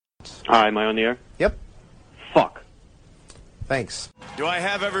Hi, am I on the air? Yep. Fuck. Thanks. Do I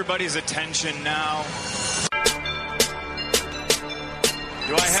have everybody's attention now?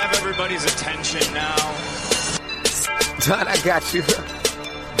 Do I have everybody's attention now? Don, I got you.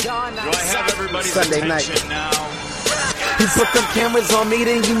 Do I have everybody's Sunday attention now? You put them cameras on me,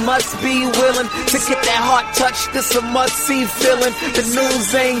 then you must be willing to get that heart touch. This a must-see feeling. The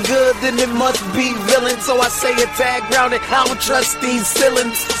news ain't good, then it must be villain. So I say a tag grounded, I don't trust these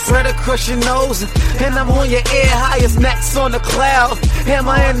ceilings. Spread across your nose, and I'm on your ear, highest necks on the cloud.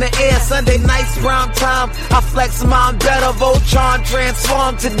 Hammer in the air, Sunday nights, prime time. I flex mine better, Voltron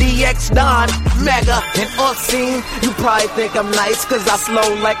transform to DX Don. Mega and obscene. You probably think I'm nice, cause I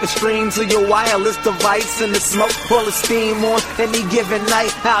flow like a stream to your wireless device. And the smoke full of steam on any given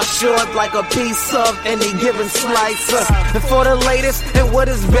night. I'll short like a piece of any given slice. And for the latest and what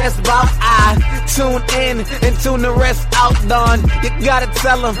is best about, I tune in and tune the rest out, Don. You gotta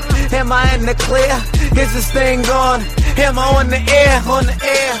tell them, am I in the clear? Is this thing on? Am I on the air? On the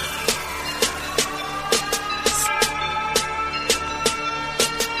air.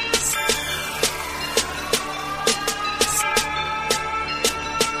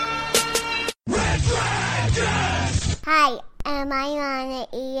 Hi, am I on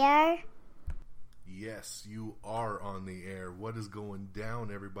the air? Yes, you are on the air. What is going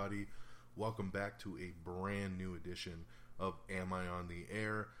down, everybody? Welcome back to a brand new edition of Am I on the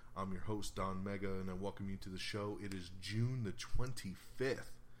Air? I'm your host, Don Mega, and I welcome you to the show. It is June the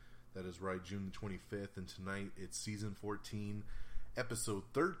 25th. That is right, June the 25th, and tonight it's season 14, episode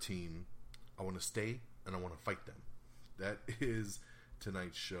 13. I want to stay, and I want to fight them. That is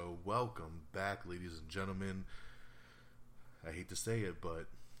tonight's show. Welcome back, ladies and gentlemen. I hate to say it, but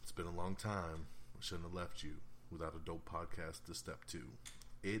it's been a long time. I shouldn't have left you without a dope podcast to step to.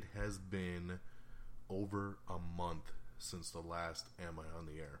 It has been over a month since the last Am I on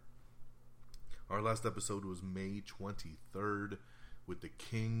the Air. Our last episode was May 23rd with the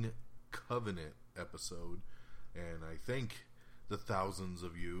King Covenant episode, and I thank the thousands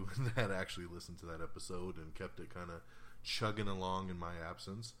of you that actually listened to that episode and kept it kind of chugging along in my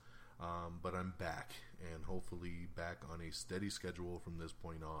absence. But I'm back, and hopefully back on a steady schedule from this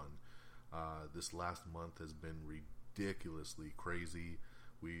point on. This last month has been ridiculously crazy.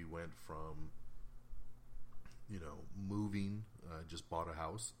 We went from, moving. I just bought a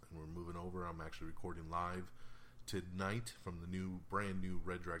house, and we're moving over. I'm actually recording live tonight from the brand new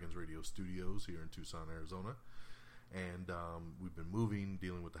Red Dragons Radio Studios here in Tucson, Arizona. And we've been moving,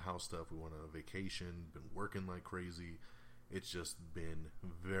 dealing with the house stuff. We went on a vacation, been working like crazy. It's just been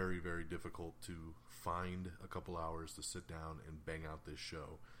very, very difficult to find a couple hours to sit down and bang out this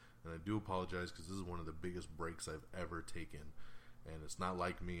show. And I do apologize because this is one of the biggest breaks I've ever taken. And it's not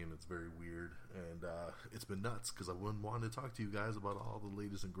like me, and it's very weird. And it's been nuts because I wanted to talk to you guys about all the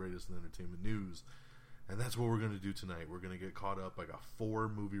latest and greatest in entertainment news. And that's what we're going to do tonight. We're going to get caught up. I got 4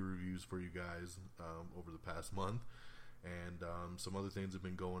 movie reviews for you guys over the past month. And some other things have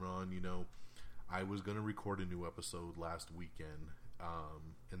been going on. I was going to record a new episode last weekend,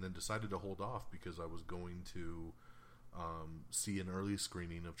 and then decided to hold off because I was going to see an early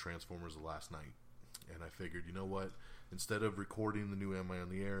screening of Transformers The Last Night. And I figured, you know what? Instead of recording the new Am I on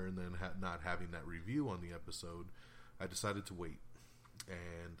the Air and then not having that review on the episode, I decided to wait.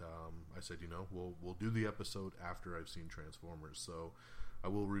 And I said, we'll do the episode after I've seen Transformers. So I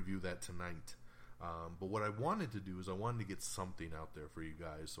will review that tonight. But what I wanted to do is I wanted to get something out there for you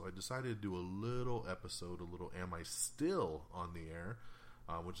guys. So I decided to do a little episode, a little Am I Still on the Air,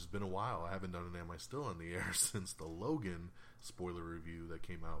 which has been a while. I haven't done an Am I Still on the Air since the Logan spoiler review that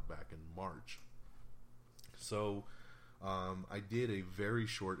came out back in March. So I did a very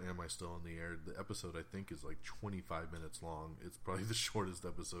short Am I Still on the Air. The episode, I think, is like 25 minutes long. It's probably the shortest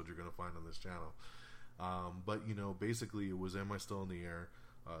episode you're going to find on this channel. But, basically it was Am I Still on the Air?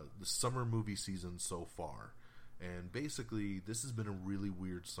 The summer movie season so far. And basically, this has been a really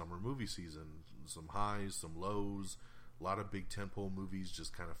weird summer movie season. Some highs, some lows, a lot of big tentpole movies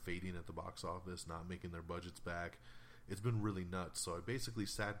just kind of fading at the box office, not making their budgets back. It's been really nuts. So I basically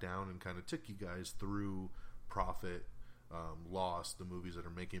sat down and kind of took you guys through profit, loss, the movies that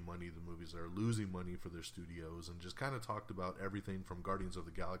are making money, the movies that are losing money for their studios, and just kind of talked about everything from Guardians of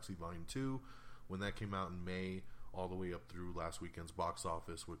the Galaxy Volume 2, when that came out in May, all the way up through last weekend's box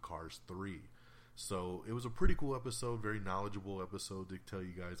office with Cars 3. So it was a pretty cool episode, very knowledgeable episode to tell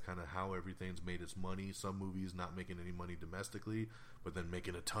you guys kind of how everything's made its money. Some movies not making any money domestically, but then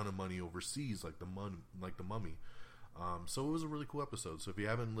making a ton of money overseas, like the Mummy. So it was a really cool episode. So if you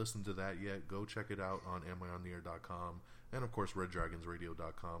haven't listened to that yet, go check it out on amiontheair.com and of course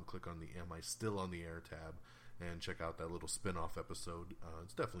reddragonsradio.com. Click on the Am I Still on the Air tab and check out that little spin-off episode.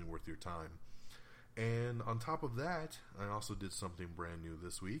 It's definitely worth your time. And on top of that, I also did something brand new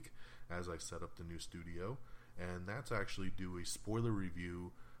this week as I set up the new studio, and that's actually do a spoiler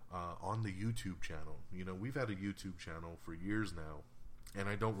review on the YouTube channel. You know, we've had a YouTube channel for years now, and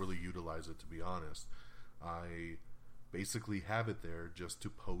I don't really utilize it, to be honest. I basically have it there just to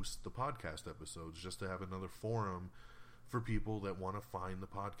post the podcast episodes, just to have another forum for people that want to find the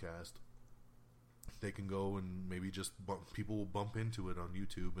podcast. They can go and maybe just people will bump into it on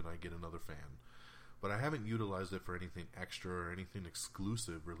YouTube, and I get another fan. But I haven't utilized it for anything extra or anything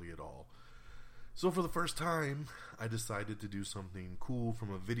exclusive really at all. So for the first time, I decided to do something cool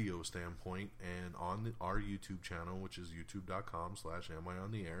from a video standpoint, and on our YouTube channel, which is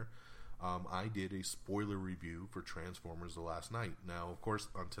youtube.com/amiontheair, I did a spoiler review for Transformers: The Last Knight. Now, of course,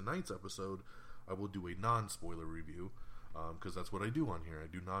 on tonight's episode, I will do a non-spoiler review, because that's what I do on here. I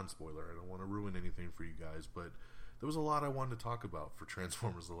do non-spoiler. I don't want to ruin anything for you guys, but there was a lot I wanted to talk about for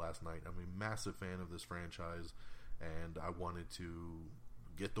Transformers: The Last Knight. I'm a massive fan of this franchise, and I wanted to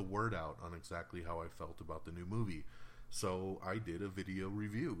get the word out on exactly how I felt about the new movie. So I did a video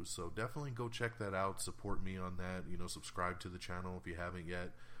review. So definitely go check that out. Support me on that. You know, subscribe to the channel if you haven't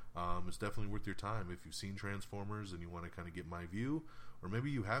yet. It's definitely worth your time. If you've seen Transformers and you want to kind of get my view, or maybe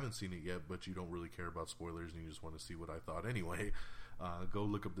you haven't seen it yet, but you don't really care about spoilers and you just want to see what I thought anyway, go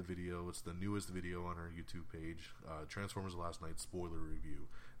look up the video. It's the newest video on our YouTube page, Transformers: The Last Knight spoiler review.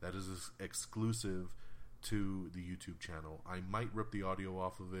 That is exclusive to the YouTube channel. I might rip the audio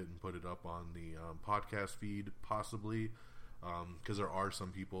off of it and put it up on the podcast feed, possibly, because there are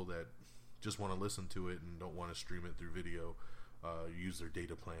some people that just want to listen to it and don't want to stream it through video, use their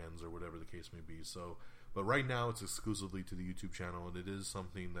data plans or whatever the case may be. So, but right now it's exclusively to the YouTube channel, and it is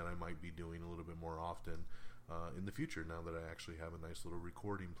something that I might be doing a little bit more often in the future, now that I actually have a nice little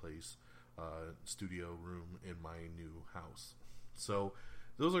recording place, studio room in my new house. So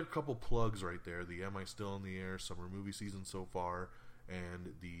those are a couple plugs right there. The Am I Still in the Air summer movie season so far,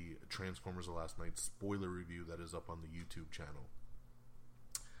 and the Transformers: The Last Knight spoiler review that is up on the YouTube channel.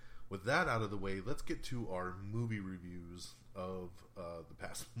 With that out of the way, let's get to our movie reviews of the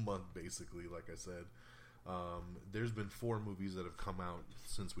past month, basically. Like I said, there's been 4 movies that have come out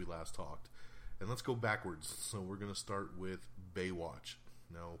since we last talked. And let's go backwards. So we're going to start with Baywatch.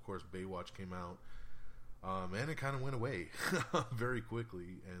 Now, of course, Baywatch came out, and it kind of went away very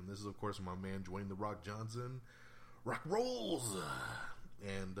quickly. And this is, of course, my man Dwayne "The Rock" Johnson. Rock rolls!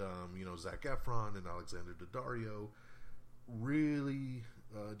 And, you know, Zac Efron and Alexander Daddario. Really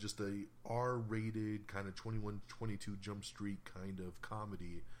just a R-rated kind of 21-22 Jump Street kind of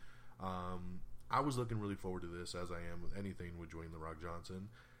comedy. I was looking really forward to this, as I am with anything with Dwayne "The Rock" Johnson.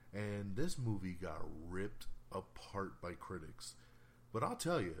 And this movie got ripped apart by critics. But I'll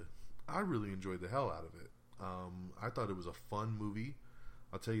tell you, I really enjoyed the hell out of it. I thought it was a fun movie.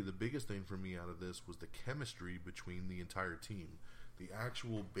 I'll tell you, the biggest thing for me out of this was the chemistry between the entire team. The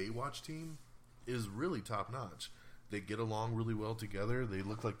actual Baywatch team is really top-notch. They get along really well together. They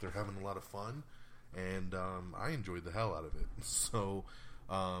look like they're having a lot of fun. And I enjoyed the hell out of it. So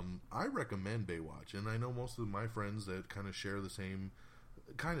I recommend Baywatch. And I know most of my friends that kind of share the same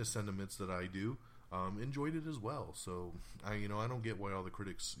kind of sentiments that I do enjoyed it as well. So I don't get why all the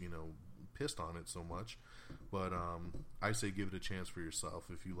critics pissed on it so much, but I say give it a chance for yourself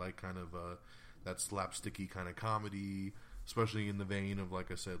if you like kind of that slapsticky kind of comedy, especially in the vein of,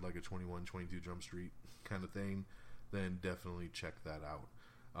 like I said, like a 21-22 Jump Street kind of thing. Then definitely check that out.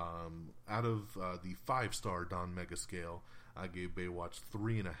 Out of the 5-star Don Mega scale, I gave Baywatch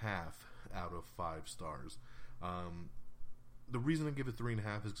 3.5 out of 5 stars. The reason I give it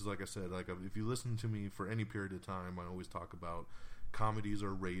 3.5 is because, like I said, if you listen to me for any period of time, I always talk about comedies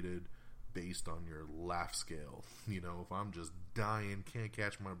are rated based on your laugh scale. If I'm just dying, can't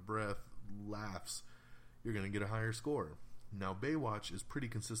catch my breath, laughs, you're going to get a higher score. Now, Baywatch is pretty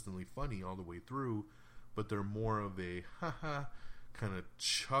consistently funny all the way through, but they're more of a haha kind of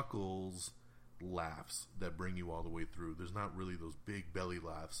chuckles laughs that bring you all the way through. There's not really those big belly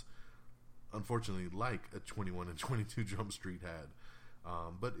laughs, unfortunately, like a 21 and 22 Jump Street had.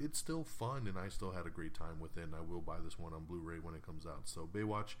 But it's still fun, and I still had a great time with it, and I will buy this one on Blu-ray when it comes out. So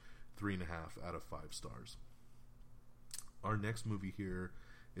Baywatch, 3.5 out of 5 stars. Our next movie here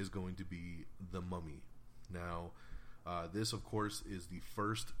is going to be The Mummy. Now, this, of course, is the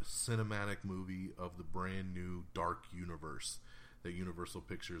first cinematic movie of the brand new Dark Universe that Universal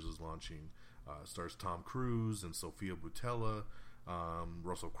Pictures is launching. It stars Tom Cruise and Sofia Boutella.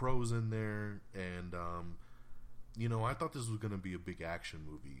 Russell Crowe's in there, and I thought this was going to be a big action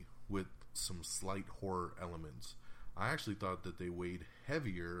movie with some slight horror elements. I actually thought that they weighed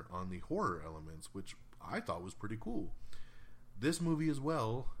heavier on the horror elements, which I thought was pretty cool. This movie as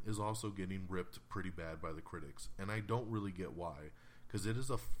well is also getting ripped pretty bad by the critics, and I don't really get why, because it is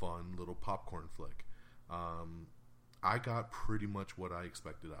a fun little popcorn flick. I got pretty much what I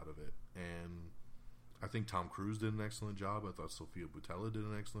expected out of it, and I think Tom Cruise did an excellent job. I thought Sofia Boutella did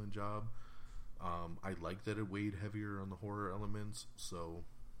an excellent job. I like that it weighed heavier on the horror elements, so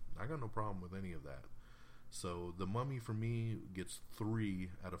I got no problem with any of that. So The Mummy for me gets 3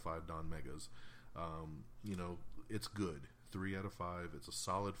 out of 5 Don Megas. It's good. 3 out of 5. It's a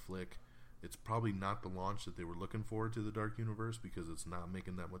solid flick. It's probably not the launch that they were looking for to the Dark Universe, because it's not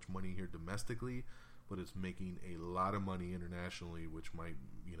making that much money here domestically, but it's making a lot of money internationally, which might,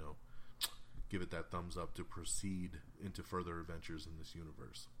 give it that thumbs up to proceed into further adventures in this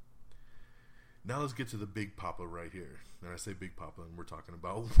universe. Now let's get to the Big Papa right here. And I say Big Papa, and we're talking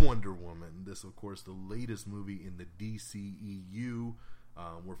about Wonder Woman. This, of course, the latest movie in the DCEU.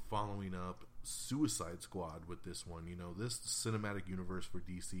 We're following up Suicide Squad with this one. This cinematic universe for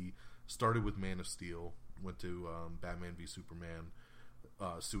DC started with Man of Steel, went to Batman v Superman,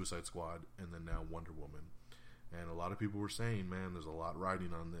 Suicide Squad, and then now Wonder Woman. And a lot of people were saying, man, there's a lot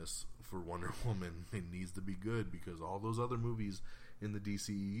riding on this for Wonder Woman. It needs to be good, because all those other movies in the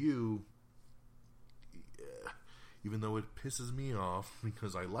DCEU, even though it pisses me off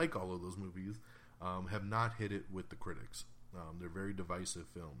because I like all of those movies, have not hit it with the critics. They're very divisive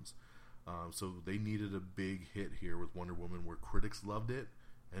films. So they needed a big hit here with Wonder Woman, where critics loved it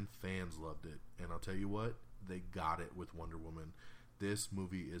and fans loved it. And I'll tell you what, they got it with Wonder Woman. This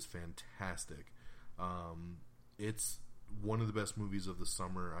movie is fantastic. It's one of the best movies of the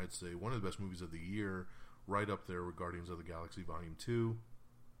summer, I'd say. One of the best movies of the year, right up there with Guardians of the Galaxy Volume 2.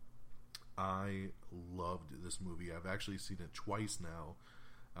 I loved this movie. I've actually seen it twice now,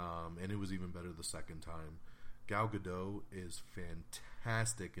 and it was even better the second time. Gal Gadot is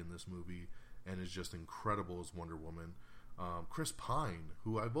fantastic in this movie and is just incredible as Wonder Woman. Chris Pine,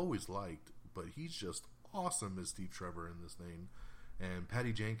 who I've always liked, but he's just awesome as Steve Trevor in this thing. And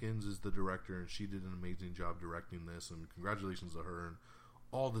Patty Jenkins is the director, and she did an amazing job directing this, and congratulations to her and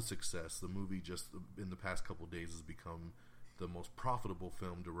all the success. The movie just in the past couple of days has become the most profitable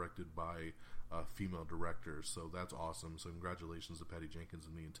film directed by female directors, so that's awesome. So congratulations to Patty Jenkins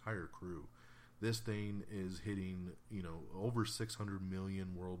and the entire crew. This thing is hitting, over 600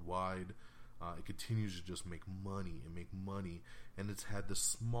 million worldwide. It continues to just make money, and it's had the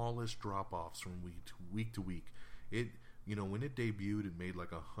smallest drop-offs from week to week. It, when it debuted, it made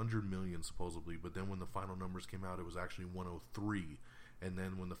like 100 million supposedly, but then when the final numbers came out, it was actually 103. And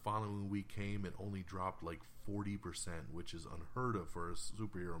then when the following week came, it only dropped like 40%, which is unheard of for a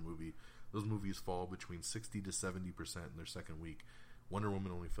superhero movie. Those movies fall between 60 to 70% in their second week. Wonder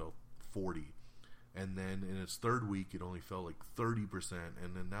Woman only fell 40. And then in its third week, it only fell like 30%.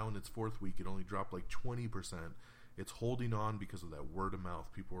 And then now in its fourth week, it only dropped like 20%. It's holding on because of that word of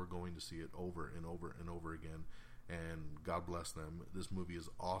mouth. People are going to see it over and over and over again. And God bless them. This movie is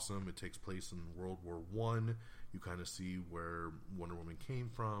awesome. It takes place in World War I. You kind of see where Wonder Woman came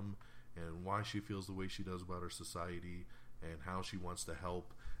from and why she feels the way she does about her society and how she wants to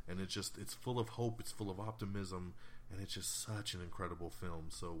help. And it's full of hope. It's full of optimism. And it's just such an incredible film.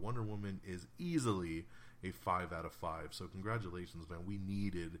 So Wonder Woman is easily a 5 out of 5. So congratulations, man. We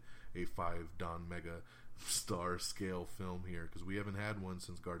needed a 5 Don Mega star scale film here, because we haven't had one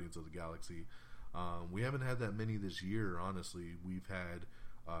since Guardians of the Galaxy. We haven't had that many this year, honestly. We've had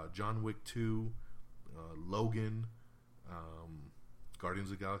John Wick 2, Logan,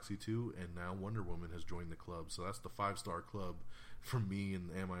 Guardians of the Galaxy 2, and now Wonder Woman has joined the club. So that's the 5-star club for me and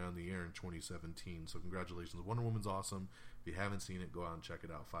Am I on the Air in 2017. So congratulations. Wonder Woman's awesome. If you haven't seen it, go out and check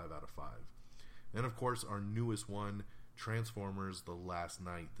it out. 5 out of 5. And of course, our newest one, Transformers The Last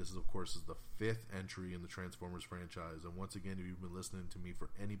Knight. This is, of course, is the 5th entry in the Transformers franchise. And once again, if you've been listening to me for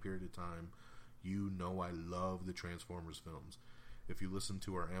any period of time, you know I love the Transformers films. If you listen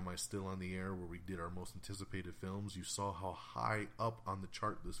to our Am I Still on the Air, where we did our most anticipated films, you saw how high up on the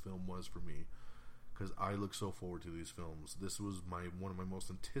chart this film was for me, because I look so forward to these films. This was one of my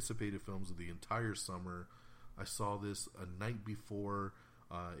most anticipated films of the entire summer. I saw this a night before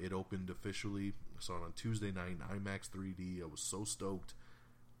it opened officially. I saw it on Tuesday night in IMAX 3D. I was so stoked.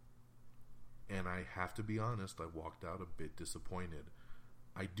 And I have to be honest, I walked out a bit disappointed.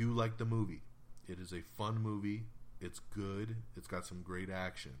 I do like the movie. It is a fun movie. It's good. It's got some great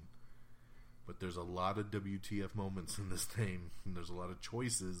action. But there's a lot of WTF moments in this thing. And there's a lot of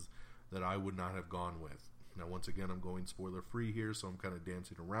choices that I would not have gone with. Now, once again, I'm going spoiler free here, so I'm kind of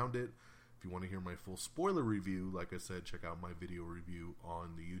dancing around it. If you want to hear my full spoiler review, like I said, check out my video review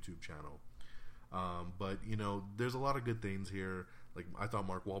on the YouTube channel. But, there's a lot of good things here. Like, I thought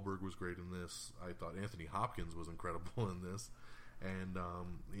Mark Wahlberg was great in this. I thought Anthony Hopkins was incredible in this. And,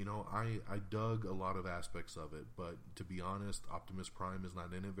 you know, I dug a lot of aspects of it. But to be honest, Optimus Prime is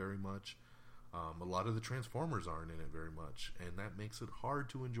not in it very much. A lot of the Transformers aren't in it very much. And that makes it hard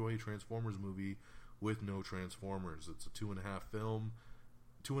to enjoy a Transformers movie with no Transformers. It's a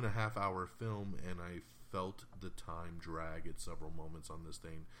 2.5 hour film, and I felt the time drag at several moments on this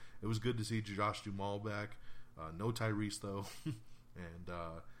thing. It was good to see Josh Duhamel back. No Tyrese, though. And,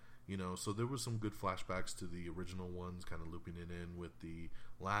 you know, so there was some good flashbacks to the original ones, kind of looping it in with the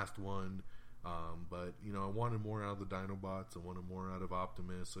last one. But, you know, I wanted more out of the Dinobots. I wanted more out of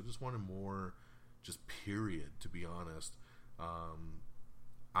Optimus. I just wanted more, just period, to be honest.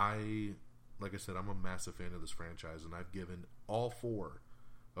 Like I said, I'm a massive fan of this franchise, and I've given all 4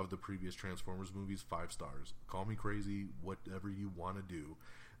 of the previous Transformers movies 5 stars. Call me crazy, whatever you want to do.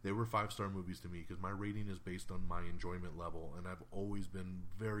 They were 5-star movies to me because my rating is based on my enjoyment level, and I've always been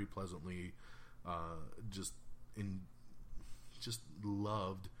very pleasantly just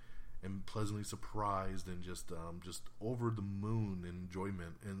loved and pleasantly surprised and just over the moon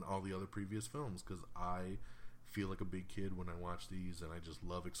enjoyment in all the other previous films, because I feel like a big kid when I watch these, and I just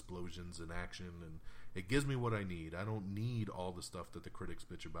love explosions and action, and it gives me what I need. I don't need all the stuff that the critics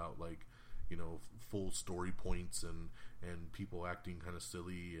bitch about, like, you know, full story points and people acting kind of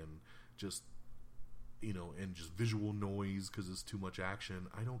silly and just, you know, and just visual noise because it's too much action.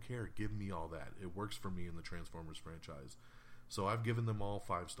 I don't care. Give me all that. It works for me in the Transformers franchise. So I've given them all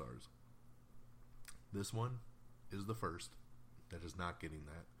 5 stars. This one is the first that is not getting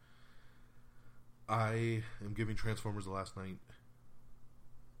that. I am giving Transformers The Last Knight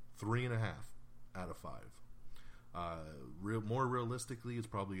 3.5 out of 5. More realistically, it's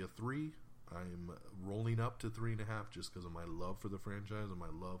probably a 3. I'm rolling up to 3.5 just because of my love for the franchise and my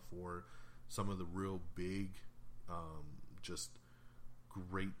love for some of the real big, just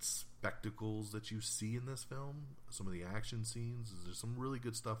great spectacles that you see in this film. Some of the action scenes, there's some really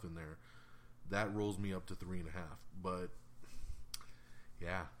good stuff in there. That rolls me up to 3.5. But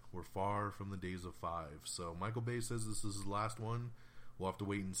yeah, we're far from the days of 5. So Michael Bay says this is his last one. We'll have to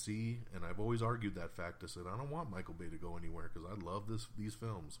wait and see. And I've always argued that fact. I said, I don't want Michael Bay to go anywhere because I love these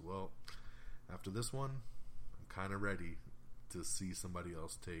films. Well, after this one, I'm kind of ready to see somebody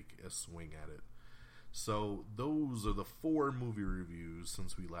else take a swing at it. So those are the 4 movie reviews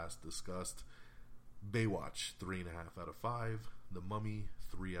since we last discussed. Baywatch, 3.5 out of 5. The Mummy,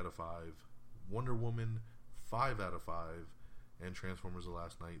 3 out of 5. Wonder Woman, 5 out of 5. And Transformers The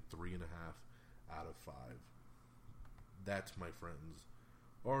Last Knight, 3.5 out of 5. That, my friends,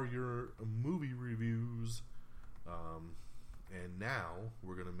 are your movie reviews. And now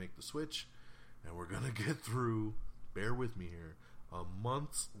we're going to make the switch, and we're going to get through, bear with me here, a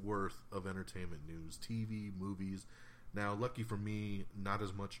month's worth of entertainment news, TV, movies. Now, lucky for me, not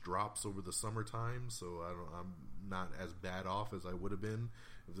as much drops over the summertime, so I'm not as bad off as I would have been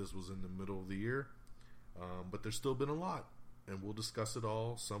if this was in the middle of the year. But there's still been a lot, and we'll discuss it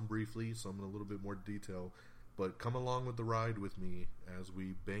all, some briefly, some in a little bit more detail. But come along with the ride with me as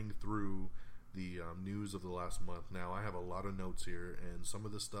we bang through the news of the last month. Now, I have a lot of notes here, and some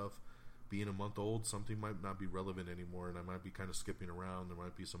of this stuff, being a month old, something might not be relevant anymore, and I might be kind of skipping around. There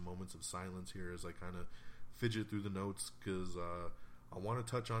might be some moments of silence here as I kind of fidget through the notes, because I want to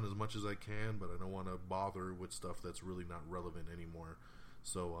touch on as much as I can, but I don't want to bother with stuff that's really not relevant anymore.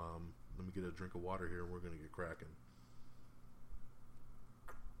 So let me get a drink of water here, and we're going to get cracking.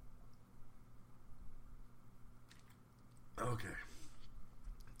 Okay.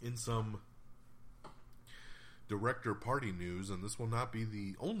 In some director party news, and this will not be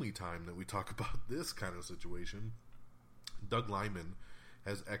the only time that we talk about this kind of situation, Doug Liman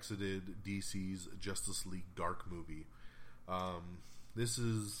has exited DC's Justice League Dark movie. This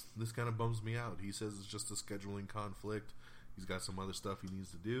kind of bums me out. He says it's just a scheduling conflict. He's got some other stuff he needs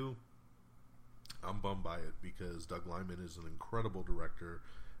to do. I'm bummed by it because Doug Liman is an incredible director,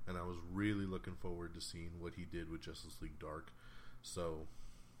 and I was really looking forward to seeing what he did with Justice League Dark. So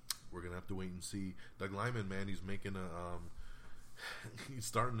we're gonna have to wait and see. Doug Liman, man, he's making he's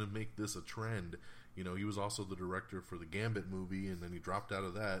starting to make this a trend. You know, he was also the director for the Gambit movie, and then he dropped out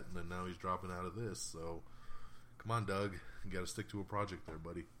of that, and then now he's dropping out of this. So come on, Doug, you got to stick to a project there,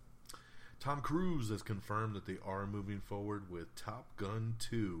 buddy. Tom Cruise has confirmed that they are moving forward with Top Gun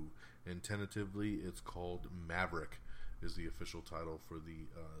 2, and tentatively it's called Maverick, is the official title for the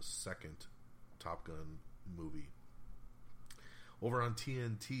second Top Gun movie. Over on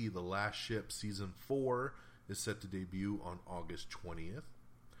TNT, The Last Ship Season 4 is set to debut on August 20th.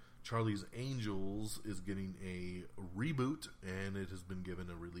 Charlie's Angels is getting a reboot, and it has been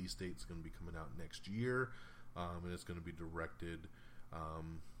given a release date. It's going to be coming out next year, and it's going to be directed Oh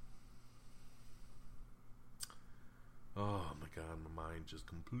my god, my mind just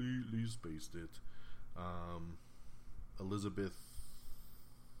completely spaced it. Elizabeth.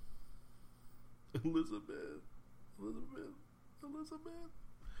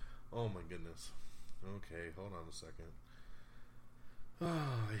 Oh my goodness. Okay, hold on a second.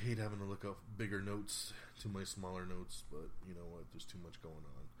 I hate having to look up bigger notes to my smaller notes, but you know what? There's too much going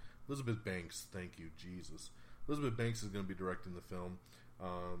on. Elizabeth Banks, thank you, Jesus. Elizabeth Banks is going to be directing the film,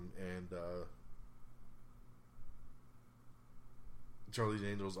 and Charlie's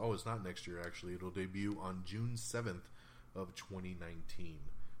Angels. Oh, it's not next year. Actually, it'll debut on June 7th of 2019.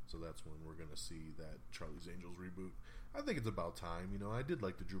 So that's when we're going to see that Charlie's Angels reboot. I think it's about time. You know, I did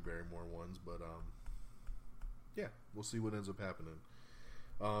like the Drew Barrymore ones, but yeah, we'll see what ends up happening.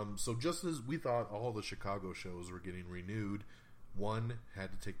 So just as we thought all the Chicago shows were getting renewed, one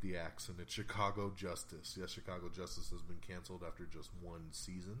had to take the axe, and it's Chicago Justice. Yes, Chicago Justice has been canceled after just one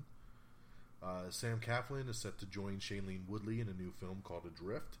season. Sam Claflin is set to join Shailene Woodley in a new film called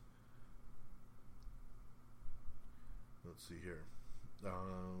Adrift. Let's see here.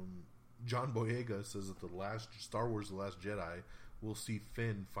 John Boyega says that the last Star Wars The Last Jedi will see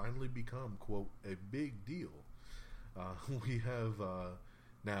Finn finally become, quote, a big deal. We have,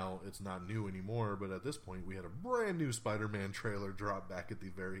 now it's not new anymore, but at this point we had a brand new Spider-Man trailer drop back at the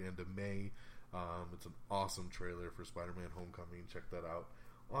very end of May. It's an awesome trailer for Spider-Man Homecoming. Check that out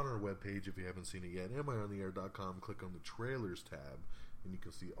on our webpage if you haven't seen it yet. AmIOnTheAir.com. Click on the trailers tab and you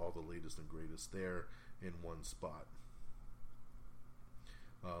can see all the latest and greatest there in one spot.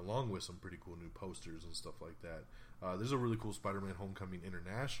 Along with some pretty cool new posters and stuff like that. There's a really cool Spider-Man Homecoming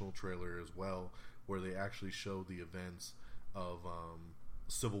International trailer as well, where they actually show the events of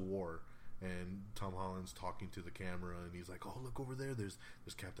Civil War, and Tom Holland's talking to the camera, and he's like, "Oh, look over there! There's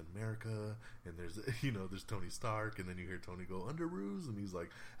Captain America, and there's there's Tony Stark," and then you hear Tony go, "Underoos," and he's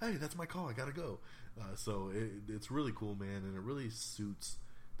like, "Hey, that's my call. I gotta go." So it's really cool, man, and it really suits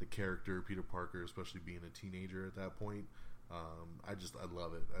the character Peter Parker, especially being a teenager at that point. I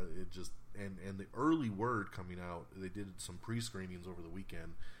love it. And the early word coming out, they did some pre-screenings over the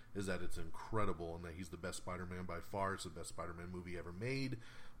weekend, is that it's incredible and that he's the best Spider-Man by far. It's the best Spider-Man movie ever made,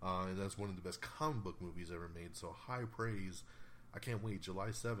 and that's one of the best comic book movies ever made. So high praise. I can't wait. July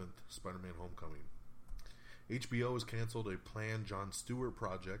 7th, Spider-Man Homecoming. HBO has canceled a planned Jon Stewart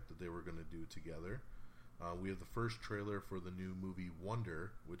project that they were going to do together. We have the first trailer for the new movie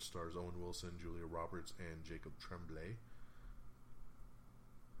Wonder, which stars Owen Wilson, Julia Roberts, and Jacob Tremblay.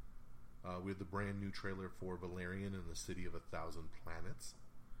 We have the brand new trailer for Valerian and the City of 1,000 Planets.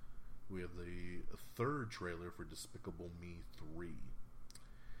 We have the third trailer for Despicable Me 3.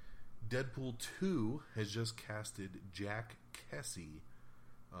 Deadpool 2 has just casted Jack Kesy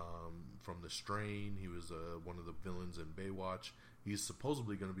from The Strain. He was one of the villains in Baywatch. He's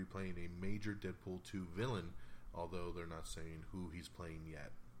supposedly going to be playing a major Deadpool 2 villain, although they're not saying who he's playing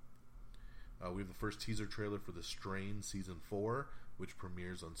yet. We have the first teaser trailer for The Strain Season 4, which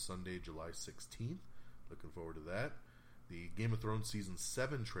premieres on Sunday, July 16th. Looking forward to that. The Game of Thrones Season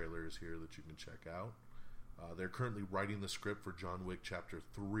 7 trailer is here that you can check out. They're currently writing the script for John Wick Chapter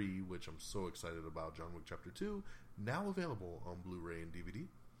 3, which I'm so excited about. John Wick Chapter 2, now available on Blu-ray and DVD.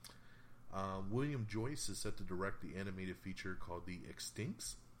 William Joyce is set to direct the animated feature called The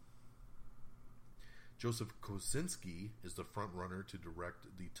Extincts. Joseph Kosinski is the frontrunner to direct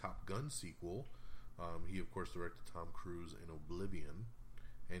the Top Gun sequel. He, of course, directed Tom Cruise in Oblivion,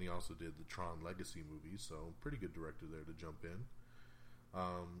 and he also did the Tron Legacy movie, so pretty good director there to jump in.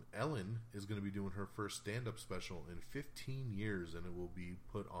 Ellen is going to be doing her first stand-up special in 15 years, and it will be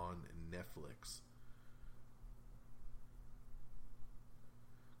put on Netflix.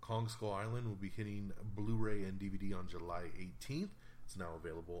 Kong Skull Island will be hitting Blu-ray and DVD on July 18th. It's now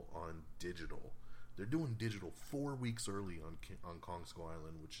available on digital. They're doing digital 4 weeks early on Kong Skull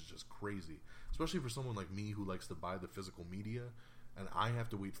Island, which is just crazy. Especially for someone like me who likes to buy the physical media, and I have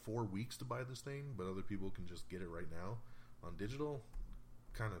to wait 4 weeks to buy this thing, but other people can just get it right now on digital.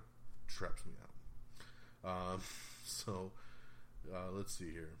 Kind of traps me out. Let's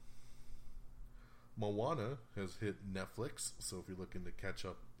see here. Moana has hit Netflix, so if you're looking to catch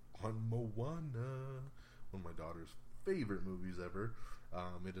up on Moana, one of my daughter's favorite movies ever,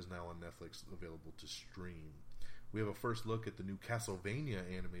 it is now on Netflix, available to stream. We have a first look at the new Castlevania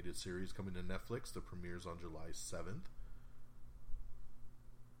animated series coming to Netflix that premieres on July 7th.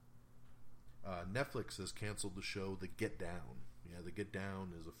 Netflix has canceled the show The Get Down. Yeah, The Get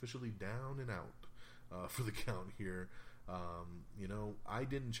Down is officially down and out for the count here. I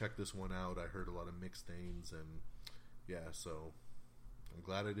didn't check this one out. I heard a lot of mixed things, and yeah, so I'm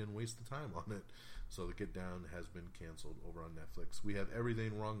glad I didn't waste the time on it. So the Get Down has been canceled over on Netflix. We have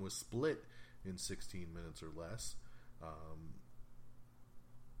Everything Wrong with Split in 16 minutes or less.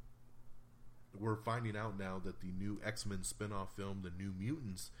 We're finding out now that the new X-Men spin-off film, The New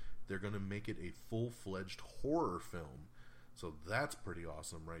Mutants, they're going to make it a full-fledged horror film. So that's pretty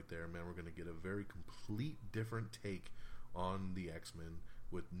awesome right there, man. We're going to get a very complete different take on the X-Men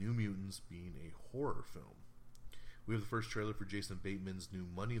with New Mutants being a horror film. We have the first trailer for Jason Bateman's new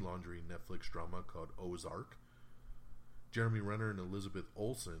money laundering Netflix drama called Ozark. Jeremy Renner and Elizabeth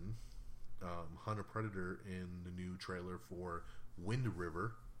Olsen hunt a predator in the new trailer for Wind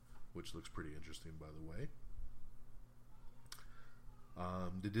River, which looks pretty interesting, by the way.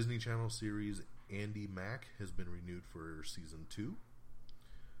 The Disney Channel series Andy Mack has been renewed for season 2.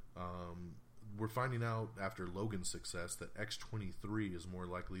 We're finding out after Logan's success that X-23 is more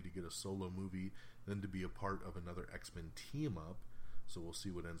likely to get a solo movie than to be a part of another X-Men team up. So we'll see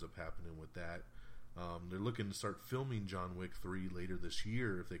what ends up happening with that. They're looking to start filming John Wick 3 later this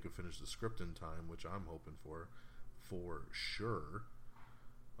year if they could finish the script in time, which I'm hoping for sure.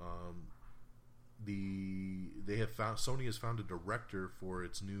 Sony has found a director for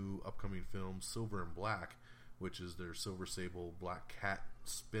its new upcoming film Silver and Black, which is their Silver Sable Black Cat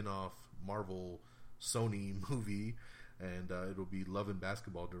spin-off Marvel Sony movie, and it'll be Love and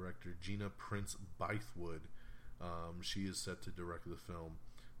Basketball director Gina Prince Bythewood. She is set to direct the film,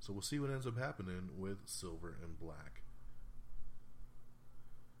 so we'll see what ends up happening with Silver and Black.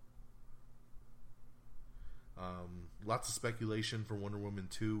 Lots of speculation for Wonder Woman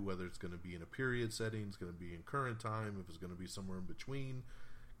 2, whether it's going to be in a period setting, it's going to be in current time, if it's going to be somewhere in between.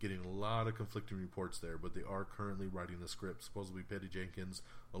 Getting a lot of conflicting reports there, but they are currently writing the script. Supposedly Patty Jenkins,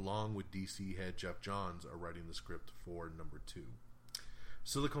 along with DC head Jeff Johns, are writing the script for number 2.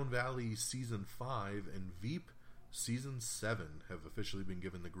 Silicon Valley Season 5 and Veep Season 7 have officially been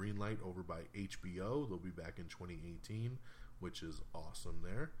given the green light over by HBO. They'll be back in 2018, which is awesome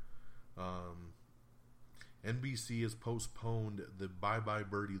there. NBC has postponed the Bye Bye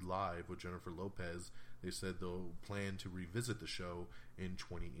Birdie Live with Jennifer Lopez. They said they'll plan to revisit the show in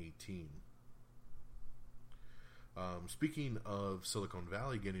 2018. Speaking of Silicon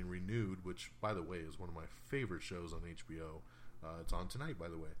Valley getting renewed, which, by the way, is one of my favorite shows on HBO. It's on tonight, by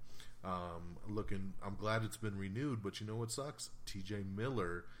the way. I'm glad it's been renewed, but you know what sucks? TJ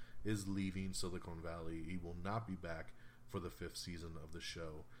Miller is leaving Silicon Valley. He will not be back for the 5th season of the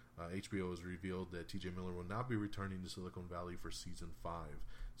show. HBO has revealed that TJ Miller will not be returning to Silicon Valley for season 5.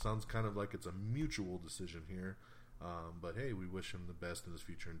 Sounds kind of like it's a mutual decision here, but hey, we wish him the best in his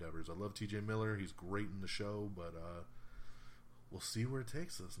future endeavors. I love TJ Miller. He's great in the show, but we'll see where it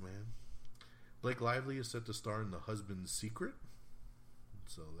takes us, man. Blake Lively is set to star in The Husband's Secret,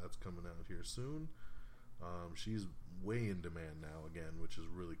 so that's coming out here soon. She's way in demand now again, which is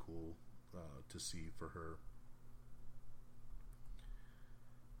really cool to see for her.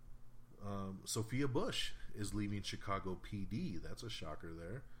 Sophia Bush is leaving Chicago PD. That's a shocker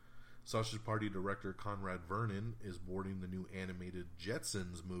there. Sausage Party director Conrad Vernon is boarding the new animated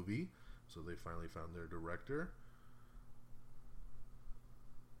Jetsons movie. So they finally found their director.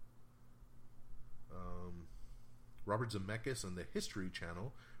 Robert Zemeckis and the History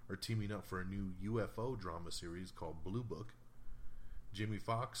Channel are teaming up for a new UFO drama series called Blue Book. Jamie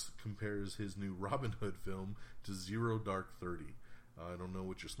Foxx compares his new Robin Hood film to Zero Dark 30. I don't know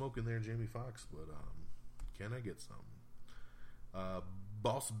what you're smoking there, Jamie Foxx, but can I get some?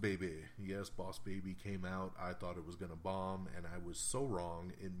 Boss Baby. Yes, Boss Baby came out. I thought it was going to bomb, and I was so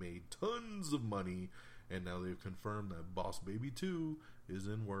wrong. It made tons of money, and now they've confirmed that Boss Baby 2 is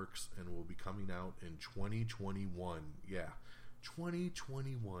in works and will be coming out in 2021. Yeah,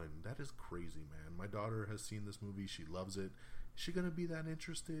 2021. That is crazy, man. My daughter has seen this movie. She loves it. Is she going to be that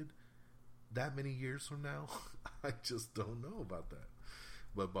interested that many years from now? I just don't know about that.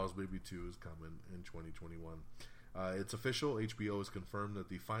 But Boss Baby 2 is coming in 2021. It's official. HBO has confirmed that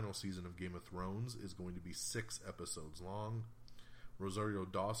the final season of Game of Thrones is going to be 6 episodes long. Rosario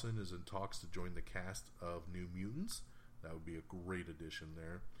Dawson is in talks to join the cast of New Mutants. That would be a great addition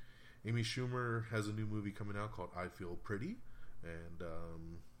there. Amy Schumer has a new movie coming out called I Feel Pretty, and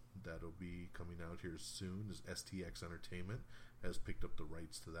that'll be coming out here soon, as STX Entertainment has picked up the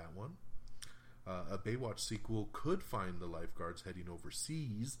rights to that one. A Baywatch sequel could find the lifeguards heading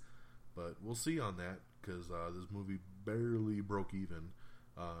overseas, but we'll see on that, because this movie barely broke even,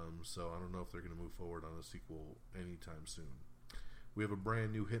 so I don't know if they're going to move forward on a sequel anytime soon. We have a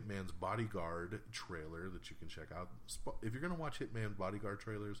brand new Hitman's Bodyguard trailer that you can check out. If you're going to watch Hitman Bodyguard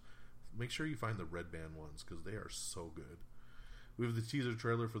trailers, make sure you find the red band ones, because they are so good. We have the teaser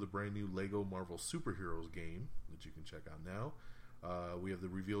trailer for the brand new Lego Marvel Superheroes game that you can check out now. We have the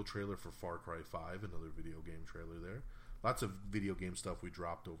reveal trailer for Far Cry 5, another video game trailer there. Lots of video game stuff we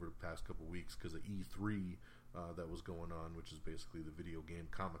dropped over the past couple weeks because of E3 that was going on, which is basically the video game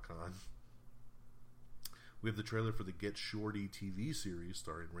Comic-Con. We have the trailer for the Get Shorty TV series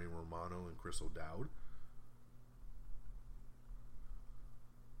starring Ray Romano and Chris O'Dowd.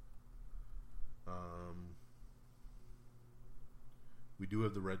 We do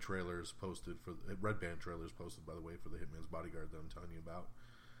have the red trailers posted for red band trailers posted, by the way, for the Hitman's Bodyguard that I'm telling you about.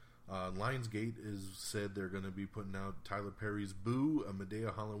 Lionsgate is said they're going to be putting out Tyler Perry's Boo, a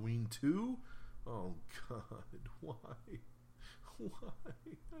Medea Halloween 2. Oh God, why?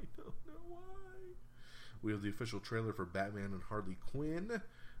 I don't know why. We have the official trailer for Batman and Harley Quinn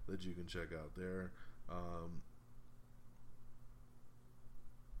that you can check out there.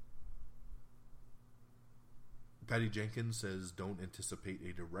 Patty Jenkins says don't anticipate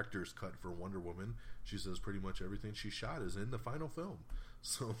a director's cut for Wonder Woman. She says pretty much everything she shot is in the final film.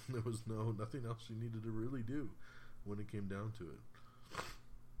 So there was nothing else she needed to really do when it came down to it.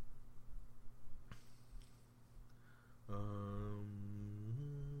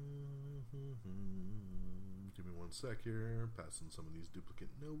 Give me one sec here. Passing some of these duplicate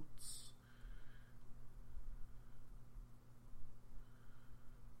notes.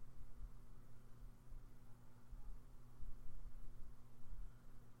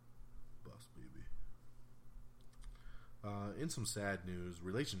 In some sad news,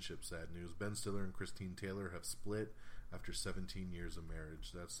 relationship sad news, Ben Stiller and Christine Taylor have split after 17 years of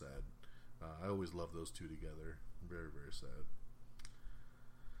marriage. That's sad. I always love those two together. Very, very sad.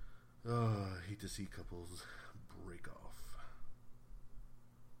 I hate to see couples break off.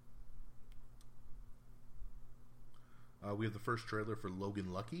 We have the first trailer for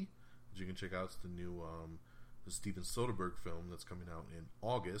Logan Lucky that you can check out. It's the new the Steven Soderbergh film that's coming out in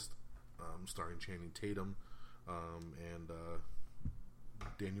August, starring Channing Tatum and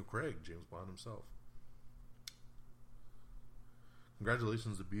Daniel Craig, James Bond himself.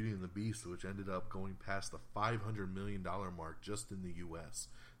 Congratulations to Beauty and the Beast, which ended up going past the $500 million mark just in the U.S.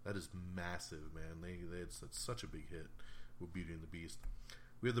 That is massive, man. It's such a big hit with Beauty and the Beast.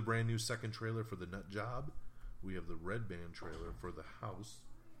 We have the brand new second trailer for The Nut Job. We have the Red Band trailer for The House.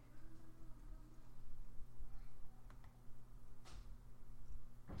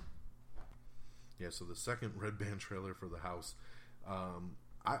 Yeah, so the second Red Band trailer for The House.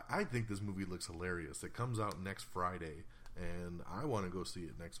 I think this movie looks hilarious. It comes out next Friday, and I want to go see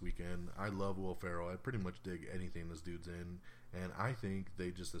it next weekend. I love Will Ferrell. I pretty much dig anything this dude's in, and I think they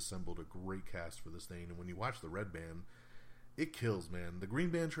just assembled a great cast for this thing. And when you watch the Red Band, it kills, man. The Green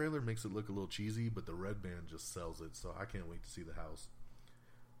Band trailer makes it look a little cheesy, but the Red Band just sells it, so I can't wait to see The House.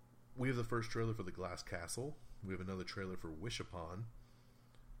 We have the first trailer for The Glass Castle. We have another trailer for Wish Upon.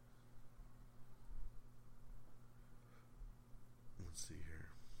 Let's see here.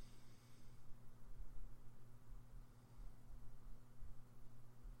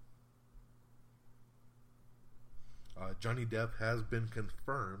 Johnny Depp has been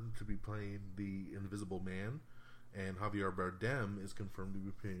confirmed to be playing the Invisible Man, and Javier Bardem is confirmed to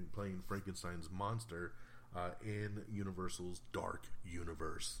be playing Frankenstein's monster in Universal's Dark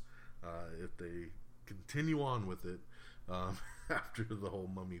Universe. If they continue on with it after the whole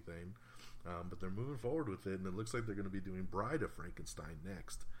Mummy thing. But they're moving forward with it, and it looks like they're going to be doing Bride of Frankenstein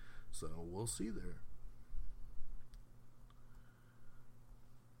next. So we'll see there.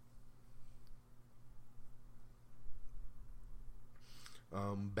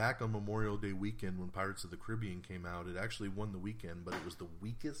 Back on Memorial Day weekend when Pirates of the Caribbean came out, it actually won the weekend, but it was the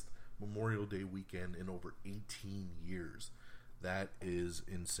weakest Memorial Day weekend in over 18 years. That is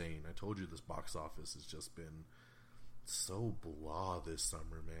insane. I told you this box office has just been so blah this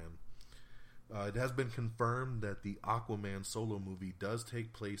summer, man. It has been confirmed that the Aquaman solo movie does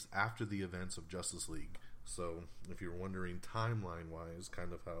take place after the events of Justice League. So, if you're wondering timeline-wise,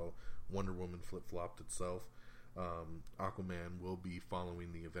 kind of how Wonder Woman flip-flopped itself, Aquaman will be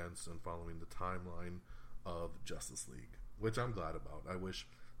following the events and following the timeline of Justice League, which I'm glad about. I wish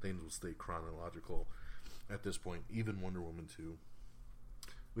things would stay chronological at this point, even Wonder Woman 2.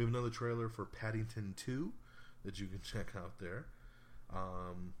 We have another trailer for Paddington 2 that you can check out there.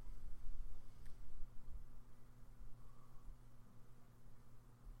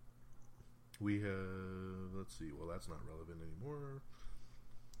 We have, let's see, well, that's not relevant anymore.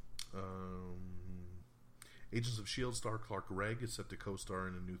 Agents of S.H.I.E.L.D. star Clark Gregg is set to co-star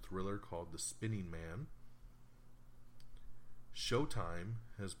in a new thriller called The Spinning Man. Showtime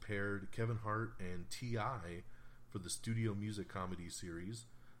has paired Kevin Hart and T.I. for the studio music comedy series.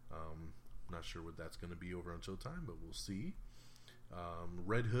 Not sure what that's going to be over on Showtime, but we'll see.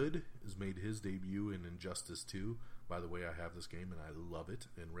 Red Hood has made his debut in Injustice 2. By the way, I have this game and I love it.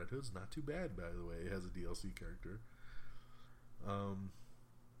 And Red Hood's not too bad, by the way. It has a DLC character.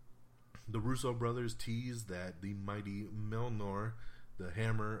 The Russo brothers tease that the mighty Mjolnir, the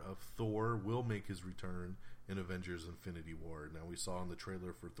hammer of Thor, will make his return in Avengers Infinity War. Now, we saw in the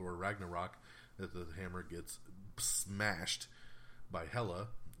trailer for Thor Ragnarok that the hammer gets smashed by Hela,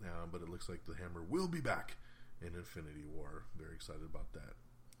 but it looks like the hammer will be back in Infinity War. Very excited about that.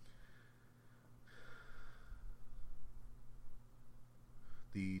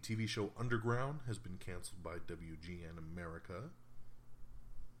 The TV show Underground has been canceled by WGN America.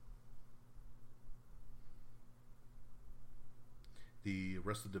 The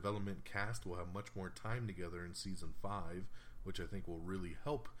Arrested Development cast will have much more time together in Season 5, which I think will really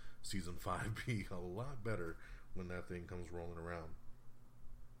help Season 5 be a lot better when that thing comes rolling around.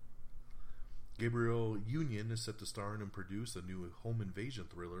 Gabrielle Union is set to star in and produce a new home invasion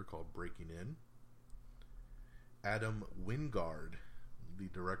thriller called Breaking In. Adam Wingard, the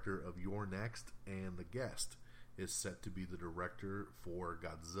director of You're Next and The Guest, is set to be the director for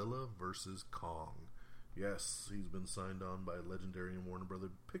Godzilla vs. Kong. Yes, he's been signed on by Legendary and Warner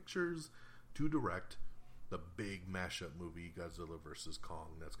Brothers Pictures to direct the big mashup movie Godzilla vs.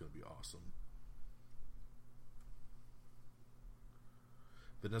 Kong. That's going to be awesome.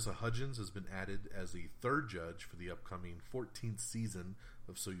 Vanessa Hudgens has been added as the third judge for the upcoming 14th season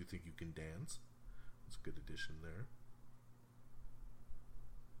of So You Think You Can Dance. That's a good addition there.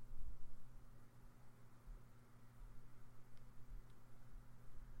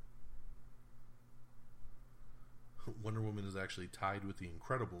 Wonder Woman is actually tied with The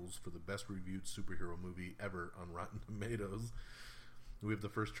Incredibles for the best reviewed superhero movie ever on Rotten Tomatoes. We have the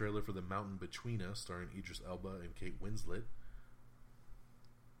first trailer for The Mountain Between Us, starring Idris Elba and Kate Winslet.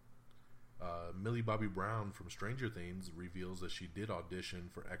 Millie Bobby Brown from Stranger Things reveals that she did audition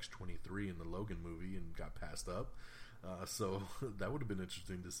for X-23 in the Logan movie and got passed up. So that would have been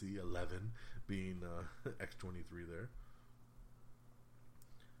interesting to see 11 being X-23 there.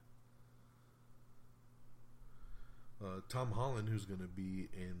 Tom Holland, who's going to be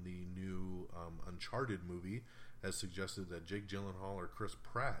in the new Uncharted movie, has suggested that Jake Gyllenhaal or Chris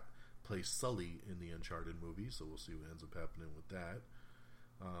Pratt play Sully in the Uncharted movie, so we'll see what ends up happening with that.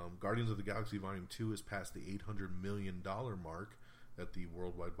 Guardians of the Galaxy Volume 2 has passed the $800 million mark at the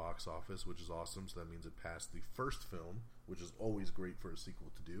worldwide box office, which is awesome, so that means it passed the first film, which is always great for a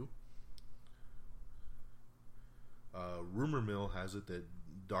sequel to do. Rumor mill has it that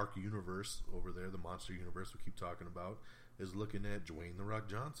Dark Universe over there, the monster universe we keep talking about, is looking at Dwayne The Rock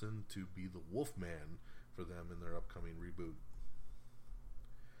Johnson to be the Wolfman for them in their upcoming reboot.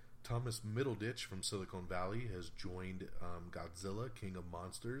 Thomas Middleditch from Silicon Valley has joined Godzilla, King of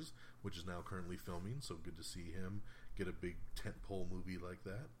Monsters, which is now currently filming, so good to see him get a big tentpole movie like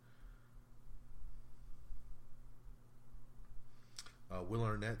that. Will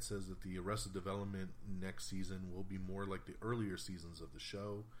Arnett says that the Arrested Development next season will be more like the earlier seasons of the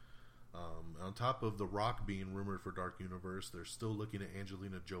show. On top of The Rock being rumored for Dark Universe, they're still looking at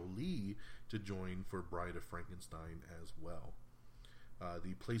Angelina Jolie to join for Bride of Frankenstein as well.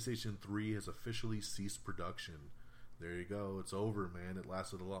 The PlayStation 3 has officially ceased production. There you go. It's over, man. It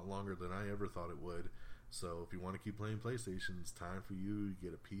lasted a lot longer than I ever thought it would. So if you want to keep playing PlayStation, it's time for you to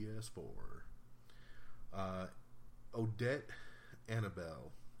get a PS4. Odette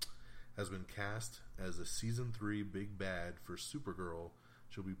Annabelle has been cast as a Season 3 big bad for Supergirl.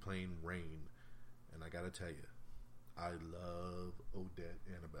 She'll be playing Rain. And I gotta tell you, I love Odette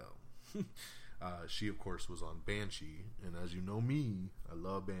Annabelle. She, of course, was on Banshee. And as you know me, I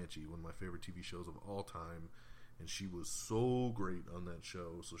love Banshee, one of my favorite TV shows of all time. And she was so great on that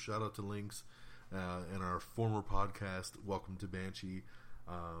show. So shout out to Lynx and our former podcast, Welcome to Banshee.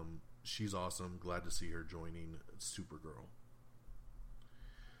 She's awesome. Glad to see her joining Supergirl.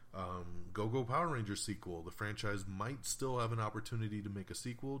 Go-Go Power Rangers sequel. The franchise might still have an opportunity to make a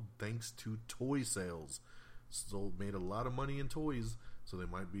sequel thanks to toy sales. Still made a lot of money in toys, so they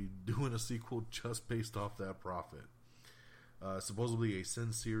might be doing a sequel just based off that profit. Supposedly a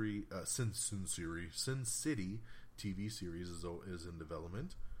Sin City TV series is in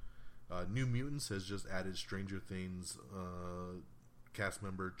development. New Mutants has just added Stranger Things cast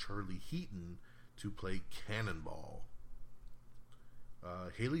member Charlie Heaton to play Cannonball.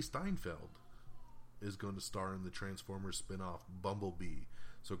 Haley Steinfeld is going to star in the Transformers spin-off Bumblebee.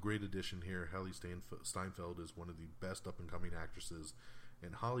 So great addition here. Haley Steinfeld is one of the best up-and-coming actresses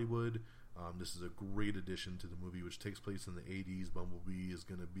in Hollywood. This is a great addition to the movie, which takes place in the 80s. Bumblebee is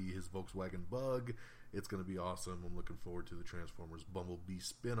going to be his Volkswagen Bug. It's going to be awesome. I'm looking forward to the Transformers Bumblebee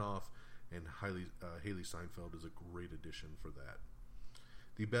spin-off, and Haley Steinfeld is a great addition for that.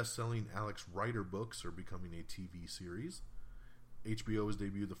 The best-selling Alex Rider books are becoming a TV series. HBO has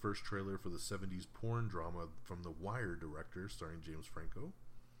debuted the first trailer for the 70s porn drama from The Wire director, starring James Franco.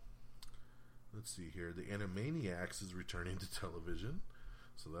 Let's see here. The Animaniacs is returning to television,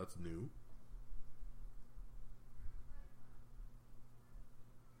 so that's new.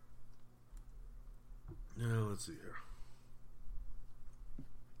 Now, let's see here.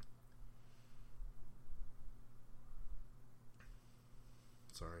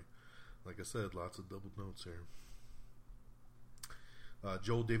 Sorry. Like I said, lots of double notes here.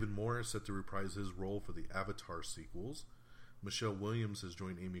 Joel David Moore is set to reprise his role for the Avatar sequels. Michelle Williams has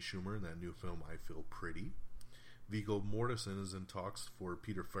joined Amy Schumer in that new film, I Feel Pretty. Viggo Mortensen is in talks for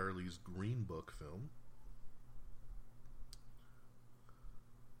Peter Farrelly's Green Book film.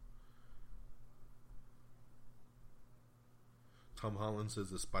 Tom Holland says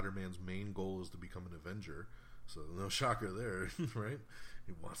that Spider-Man's main goal is to become an Avenger. So no shocker there, right?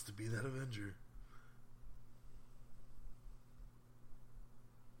 He wants to be that Avenger.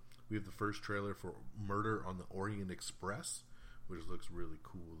 We have the first trailer for Murder on the Orient Express, which looks really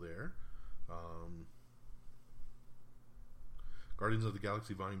cool there. Guardians of the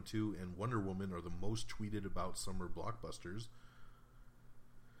Galaxy Volume 2 and Wonder Woman are the most tweeted about summer blockbusters.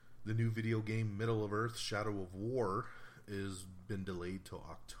 The new video game Middle of Earth Shadow of War has been delayed till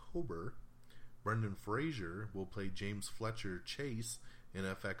October. Brendan Fraser will play James Fletcher Chase in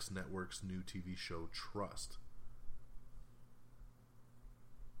FX Network's new TV show Trust.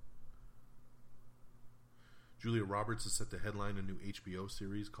 Julia Roberts is set to headline a new HBO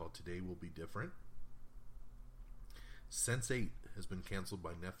series called Today Will Be Different. Sense8 has been canceled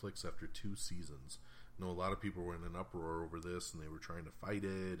by Netflix after 2 seasons. I know a lot of people were in an uproar over this and they were trying to fight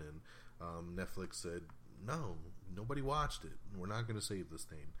it, and Netflix said, no, nobody watched it. We're not going to save this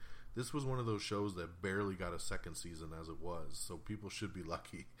thing. This was one of those shows that barely got a second season as it was, so people should be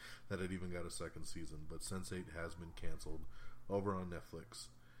lucky that it even got a second season. But Sense8 has been canceled over on Netflix.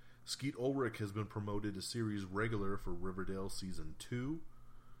 Skeet Ulrich has been promoted to series regular for Riverdale Season 2.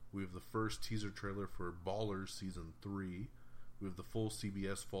 We have the first teaser trailer for Ballers Season 3. We have the full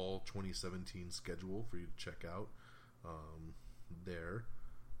CBS Fall 2017 schedule for you to check out there.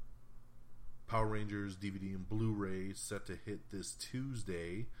 Power Rangers DVD and Blu-ray set to hit this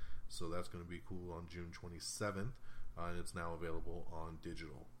Tuesday, so that's going to be cool on June 27th, and it's now available on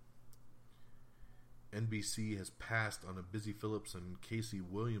digital. NBC has passed on a Busy Phillips and Casey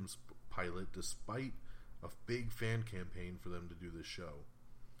Williams pilot despite a big fan campaign for them to do this show.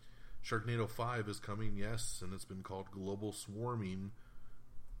 Sharknado 5 is coming, yes, and it's been called Global Swarming.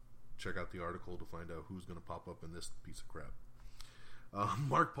 Check out the article to find out who's going to pop up in this piece of crap.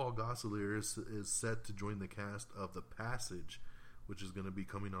 Mark Paul Gosselaar is set to join the cast of The Passage, which is going to be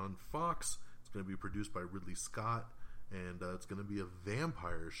coming on Fox. It's going to be produced by Ridley Scott, and it's going to be a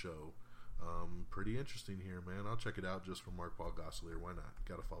vampire show. Pretty interesting here, man. I'll check it out just for Mark Paul Gosselaar. Why not?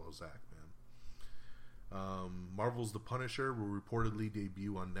 Gotta follow Zach, man. Marvel's The Punisher will reportedly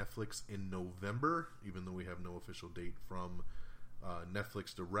debut on Netflix in November, even though we have no official date from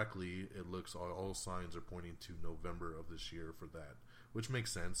Netflix directly. It looks all signs are pointing to November of this year for that, which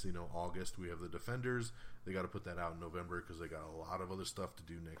makes sense. You know, August we have The Defenders. They got to put that out in November because they got a lot of other stuff to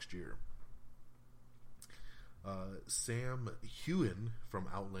do next year. Sam Heughan from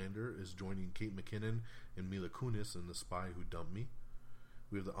Outlander is joining Kate McKinnon and Mila Kunis in The Spy Who Dumped Me.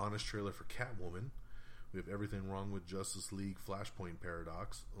 We have the honest trailer for Catwoman. We have Everything Wrong with Justice League Flashpoint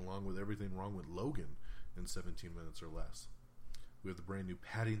Paradox, along with Everything Wrong with Logan in 17 minutes or less. We have the brand new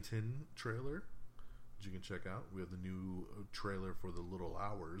Paddington trailer, which you can check out. We have the new trailer for The Little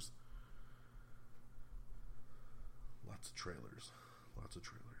Hours. Lots of trailers.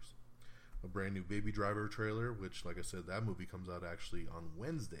 A brand new Baby Driver trailer, which, like I said, that movie comes out actually on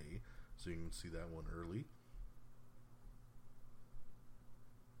Wednesday, so you can see that one early.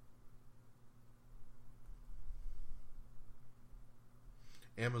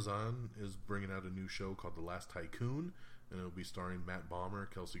 Amazon is bringing out a new show called The Last Tycoon, and it'll be starring Matt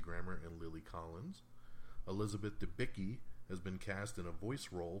Bomer, Kelsey Grammer, and Lily Collins. Elizabeth Debicki has been cast in a voice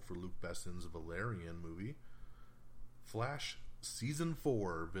role for Luc Besson's Valerian movie. Flash Season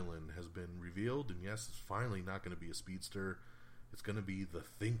 4 villain has been revealed, and yes, it's finally not going to be a speedster. It's going to be the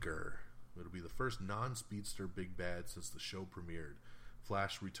Thinker. It'll be the first non-speedster big bad since the show premiered.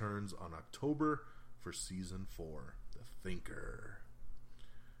 Flash returns on October for Season 4. The Thinker.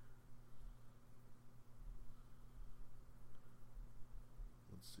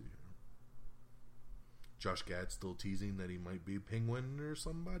 Let's see here. Josh Gad still teasing that he might be Penguin or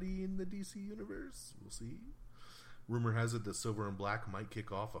somebody in the DC universe. We'll see. Rumor has it that Silver and Black might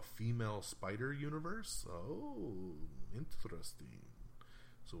kick off a female Spider universe. Oh, interesting.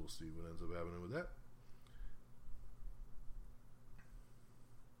 So we'll see what ends up happening with that.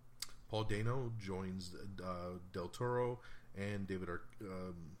 Paul Dano joins Del Toro and David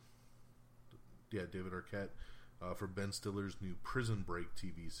Arquette for Ben Stiller's new Prison Break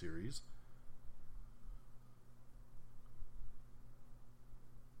TV series.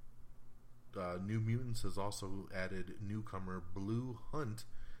 New Mutants has also added newcomer Blue Hunt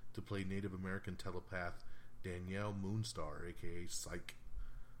to play Native American telepath Danielle Moonstar, aka Psyche.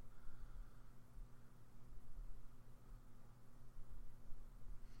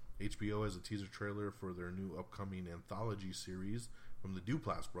 HBO has a teaser trailer for their new upcoming anthology series from the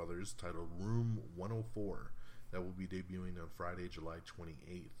Duplass brothers titled Room 104 that will be debuting on Friday, July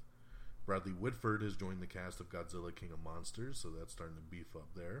 28th. Bradley Whitford has joined the cast of Godzilla King of Monsters, so that's starting to beef up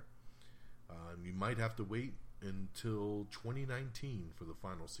there. You might have to wait until 2019 for the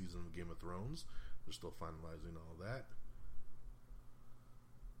final season of Game of Thrones. They're still finalizing all that.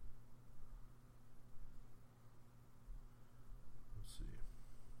 Let's see.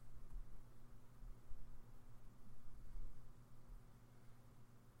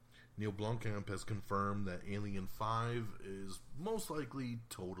 Neil Blomkamp has confirmed that Alien 5 is most likely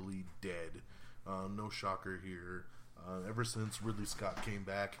totally dead. No shocker here. Ever since Ridley Scott came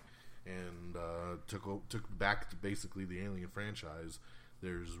back and took back to basically the Alien franchise,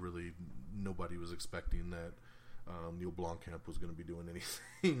 there's really nobody was expecting that Neil Blomkamp was going to be doing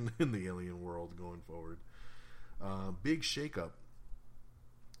anything in the Alien world going forward. Big shakeup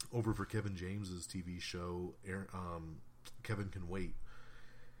over for Kevin James's TV show, Kevin Can Wait.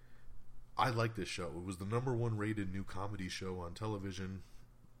 I like this show. It was the #1 rated new comedy show on television,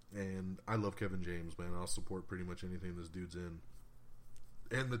 and I love Kevin James, man. I'll support pretty much anything this dude's in.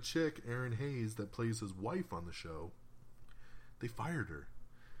 And the chick, Erin Hayes, that plays his wife on the show, they fired her.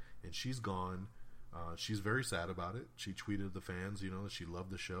 And she's gone. She's very sad about it. She tweeted the fans, that she loved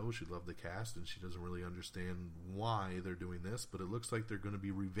the show, she loved the cast, and she doesn't really understand why they're doing this. But it looks like they're going to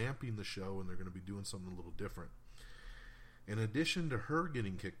be revamping the show, and they're going to be doing something a little different. In addition to her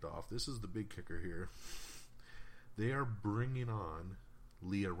getting kicked off, this is the big kicker here, they are bringing on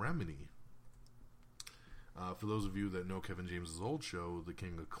Leah Remini. For those of you that know Kevin James' old show, The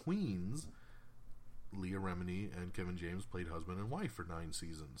King of Queens, Leah Remini and Kevin James played husband and wife for 9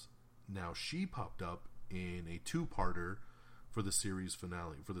 seasons. Now she popped up in a 2-parter for the series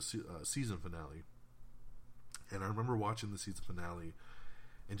finale, for the season finale. And I remember watching the season finale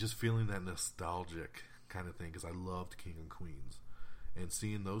and just feeling that nostalgic kind of thing, because I loved King of Queens. And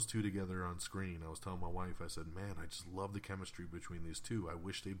seeing those two together on screen, I was telling my wife, I said, man, I just love the chemistry between these two. I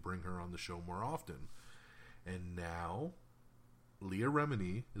wish they'd bring her on the show more often. And now Leah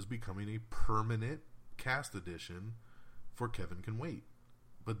Remini is becoming a permanent cast addition for Kevin Can Wait.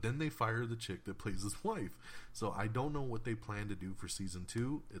 But then they fire the chick that plays his wife. So I don't know what they plan to do for season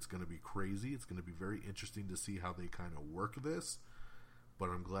 2. It's going to be crazy. It's going to be very interesting to see how they kind of work this. But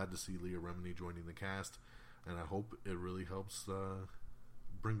I'm glad to see Leah Remini joining the cast. And I hope it really helps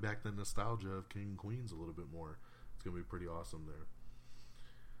bring back the nostalgia of King and Queens a little bit more. It's going to be pretty awesome there.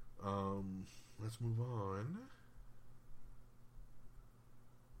 Let's move on.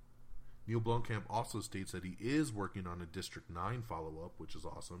 Neil Blomkamp also states that he is working on a District 9 follow-up, which is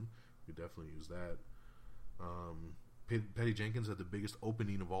awesome. We definitely use that. Patty Jenkins had the biggest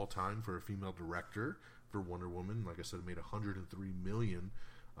opening of all time for a female director for Wonder Woman. Like I said, it made $103 million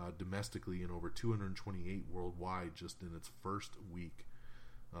domestically and over $228 worldwide just in its first week.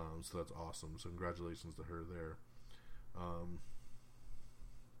 So that's awesome. So congratulations to her there.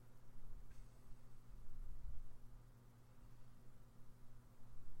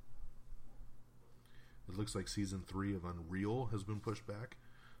 It looks like season 3 of Unreal has been pushed back,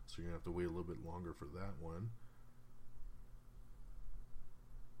 so you're going to have to wait a little bit longer for that one.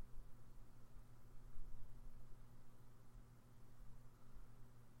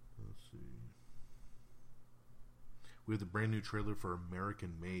 Let's see. We have the brand new trailer for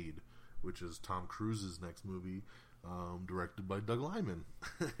American Made, which is Tom Cruise's next movie, directed by Doug Liman.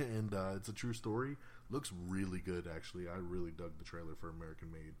 And it's a true story. Looks really good, actually. I really dug the trailer for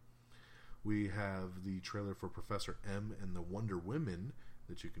American Made. We have the trailer for Professor M and the Wonder Women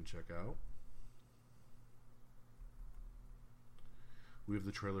that you can check out. We have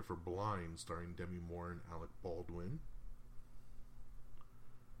the trailer for Blind, starring Demi Moore and Alec Baldwin.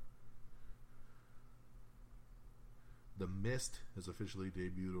 The Mist has officially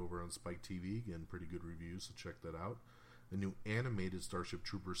debuted over on Spike TV. Again, pretty good reviews, so check that out. The new animated Starship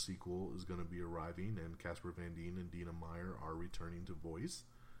Troopers sequel is going to be arriving, and Casper Van Dien and Dina Meyer are returning to voice.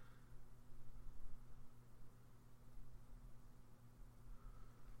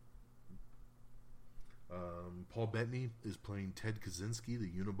 Paul Bettany is playing Ted Kaczynski, the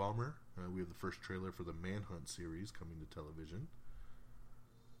Unabomber. We have the first trailer for the Manhunt series coming to television.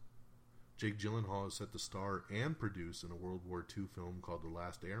 Jake Gyllenhaal is set to star and produce in a World War II film called The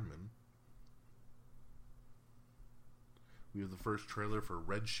Last Airman. We have the first trailer for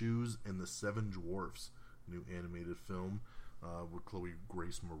Red Shoes and the Seven Dwarfs, new animated film with Chloe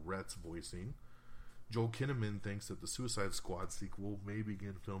Grace Moretz voicing. Joel Kinnaman thinks that the Suicide Squad sequel may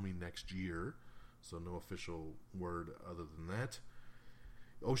begin filming next year, so no official word other than that.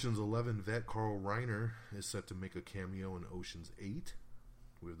 Ocean's 11 vet Carl Reiner is set to make a cameo in Ocean's 8.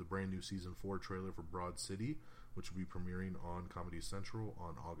 We have the brand new Season 4 trailer for Broad City, which will be premiering on Comedy Central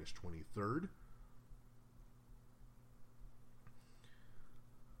on August 23rd.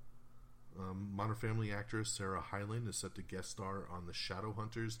 Modern Family actress Sarah Hyland is set to guest star on the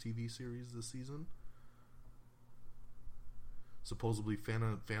Shadowhunters TV series this season. Supposedly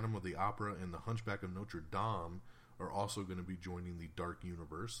Phantom of the Opera and the Hunchback of Notre Dame are also going to be joining the Dark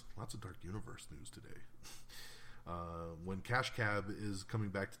Universe. Lots of Dark Universe news today. When Cash Cab is coming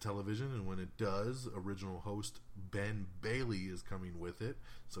back to television, and when it does, original host Ben Bailey is coming with it,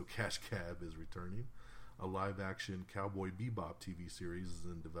 so Cash Cab is returning. A live-action Cowboy Bebop TV series is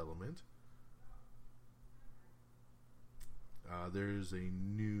in development. There's a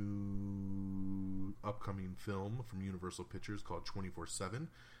new upcoming film from Universal Pictures called 24/7, and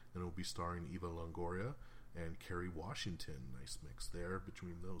it will be starring Eva Longoria and Kerry Washington. Nice mix there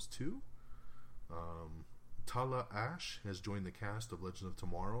between those two. Tala Ash has joined the cast of Legend of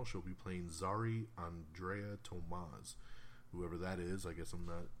Tomorrow. She'll be playing Zari Andrea Tomaz. Whoever that is, I guess I'm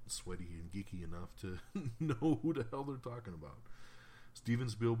not sweaty and geeky enough to know who the hell they're talking about. Steven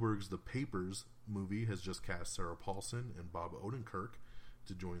Spielberg's The Papers movie has just cast Sarah Paulson and Bob Odenkirk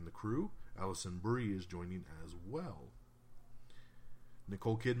to join the crew. Alison Brie is joining as well.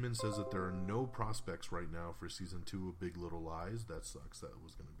 Nicole Kidman says that there are no prospects right now for season 2 of Big Little Lies. That sucks. That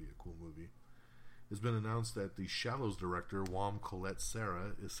was going to be a cool movie. It's been announced that the Shallows director, Wam Colette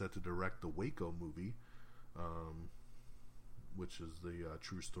Serra, is set to direct the Waco movie, which is the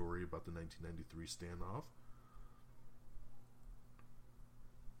true story about the 1993 standoff.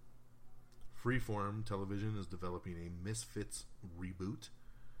 Freeform Television is developing a Misfits reboot.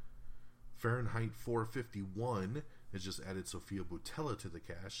 Fahrenheit 451 has just added Sophia Boutella to the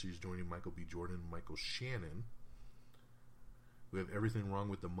cast. She's joining Michael B. Jordan and Michael Shannon. We have Everything Wrong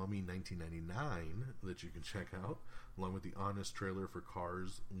with the Mummy 1999 that you can check out, along with the Honest trailer for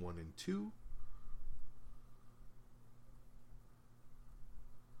Cars 1 and 2.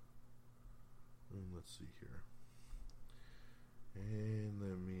 And let's see here. And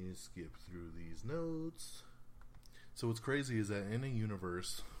let me skip through these notes. So what's crazy is that in a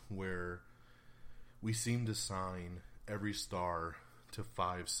universe where we seem to sign every star to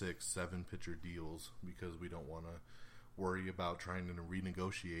 5, 6, 7 picture deals because we don't want to worry about trying to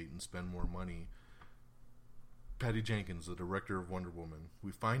renegotiate and spend more money. Patty Jenkins, the director of Wonder Woman,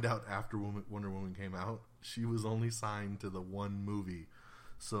 we find out after Wonder Woman came out, she was only signed to the one movie.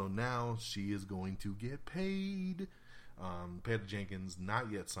 So now she is going to get paid. Patty Jenkins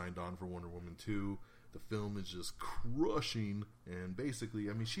not yet signed on for Wonder Woman 2. The film is just crushing, and basically,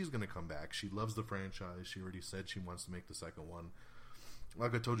 I mean, she's going to come back. She loves the franchise. She already said she wants to make the second one.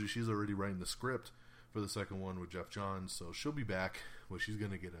 Like I told you, she's already writing the script for the second one with Jeff Johns, so she'll be back, but she's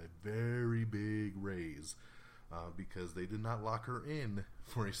going to get a very big raise because they did not lock her in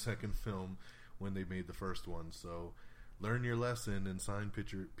for a second film when they made the first one. So learn your lesson and sign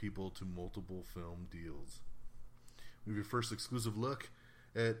people to multiple film deals. We have your first exclusive look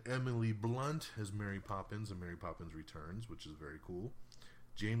at Emily Blunt as Mary Poppins and Mary Poppins Returns, which is very cool.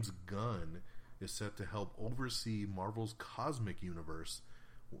 James Gunn is set to help oversee Marvel's cosmic universe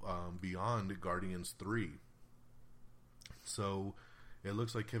beyond Guardians 3. So it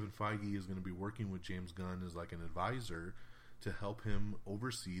looks like Kevin Feige is going to be working with James Gunn as like an advisor to help him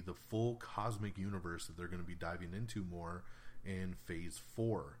oversee the full cosmic universe that they're going to be diving into more in Phase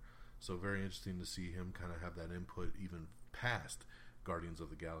 4. So very interesting to see him kind of have that input even past Guardians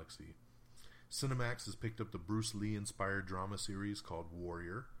of the Galaxy. Cinemax has picked up the Bruce Lee inspired drama series called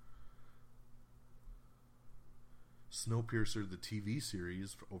Warrior. Snowpiercer, the TV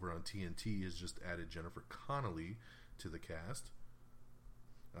series over on TNT, has just added Jennifer Connelly to the cast.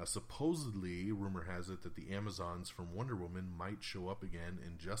 Supposedly, rumor has it that the Amazons from Wonder Woman might show up again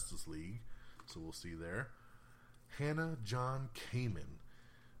in Justice League, so we'll see there. Hannah John Kamen.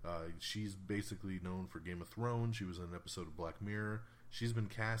 She's basically known for Game of Thrones. She was in an episode of Black Mirror. She's been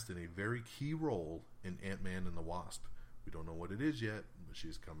cast in a very key role in Ant-Man and the Wasp. We don't know what it is yet, but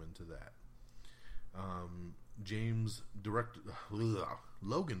she's coming to that.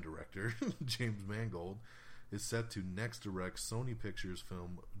 Logan director James Mangold is set to next direct Sony Pictures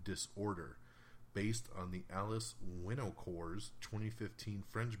film Disorder, based on the Alice Winocour's 2015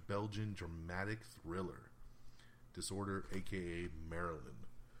 French-Belgian dramatic thriller. Disorder, aka Marilyn.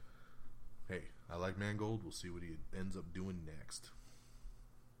 Hey, I like Mangold. We'll see what he ends up doing next.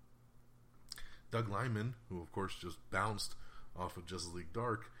 Doug Liman, who of course just bounced off of Justice League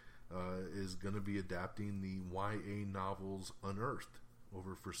Dark, is going to be adapting the YA novels Unearthed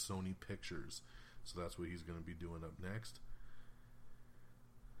over for Sony Pictures. So that's what he's going to be doing up next.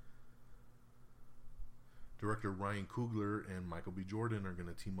 Director Ryan Coogler and Michael B. Jordan are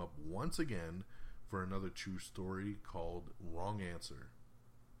going to team up once again for another true story called Wrong Answer.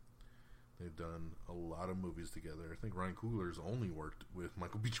 They've done a lot of movies together. I think Ryan Coogler's only worked with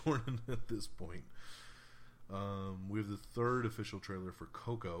Michael B. Jordan at this point. We have the third official trailer for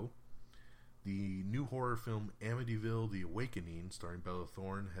Coco. The new horror film Amityville: The Awakening, starring Bella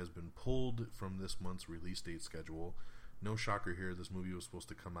Thorne, has been pulled from this month's release date schedule. No shocker here, this movie was supposed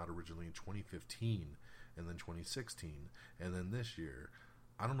to come out originally in 2015, and then 2016, and then this year.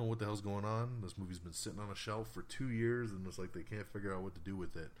 I don't know what the hell's going on. This movie's been sitting on a shelf for 2 years, and it's like they can't figure out what to do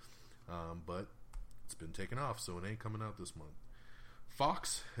with it. But it's been taken off, so it ain't coming out this month.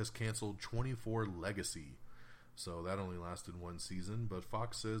 Fox has canceled 24 Legacy. So that only lasted one season, but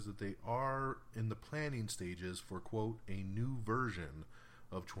Fox says that they are in the planning stages for, quote, a new version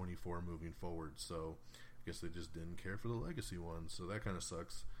of 24 moving forward. So I guess they just didn't care for the Legacy one, so that kind of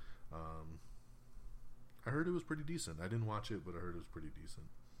sucks. I heard it was pretty decent. I didn't watch it, but I heard it was pretty decent.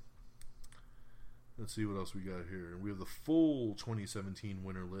 Let's see what else we got here. We have the full 2017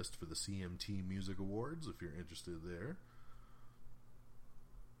 winner list for the CMT Music Awards, if you're interested there.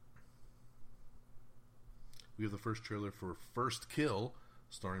 We have the first trailer for First Kill,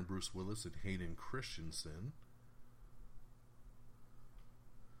 starring Bruce Willis and Hayden Christensen,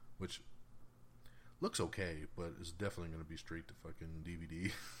 which looks okay, but is definitely going to be straight to fucking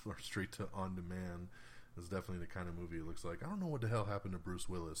DVD or straight to on demand. It's definitely the kind of movie it looks like. I don't know what the hell happened to Bruce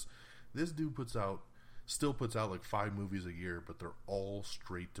Willis. This dude still puts out like 5 movies a year, but they're all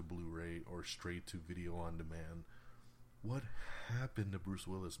straight to Blu-ray or straight to video on demand. What happened to Bruce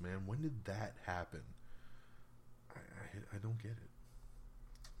Willis, man? When did that happen? I don't get it.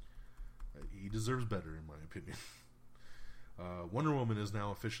 He deserves better, in my opinion. Wonder Woman is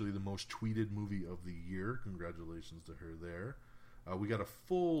now officially the most tweeted movie of the year. Congratulations to her there. We got a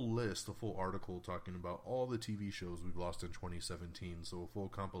full list, a full article talking about all the TV shows we've lost in 2017. So a full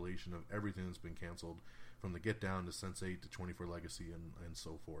compilation of everything that's been canceled, from The Get Down to Sense8 to 24 Legacy and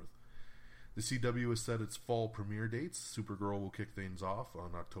so forth. The CW has set its fall premiere dates. Supergirl will kick things off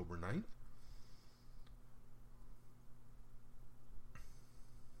on October 9th.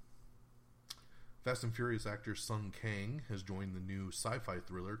 Fast and Furious actor Sung Kang has joined the new sci-fi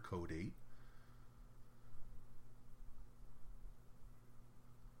thriller Code 8.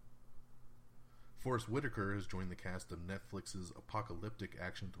 Forrest Whitaker has joined the cast of Netflix's apocalyptic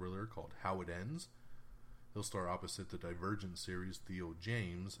action thriller called How It Ends. He'll star opposite the Divergent series Theo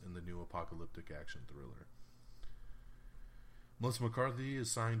James in the new apocalyptic action thriller. Melissa McCarthy is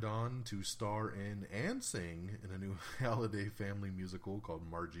signed on to star in and sing in a new Halliday family musical called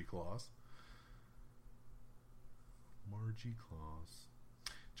Margie Claus. Margie Claus.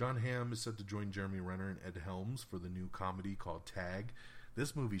 John Hamm is set to join Jeremy Renner and Ed Helms for the new comedy called Tag.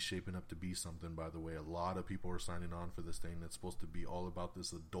 This movie's shaping up to be something, by the way. A lot of people are signing on for this thing that's supposed to be all about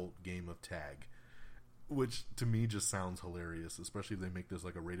this adult game of tag, which to me just sounds hilarious, especially if they make this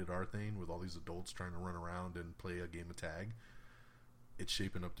like a rated R thing with all these adults trying to run around and play a game of tag. It's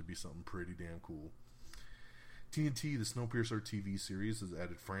shaping up to be something pretty damn cool. TNT, the Snowpiercer TV series, has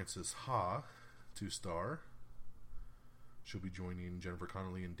added Frances Ha to star. She'll be joining Jennifer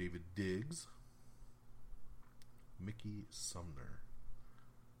Connelly and David Diggs. Mickey Sumner.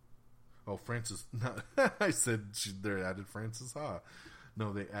 Oh, Frances. I said they added Frances Ha.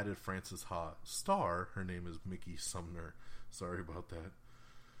 No, they added Frances Ha. Star, her name is Mickey Sumner. Sorry about that.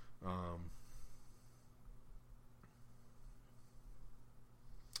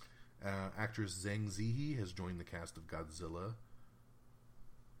 Actress Zhang Ziyi has joined the cast of Godzilla.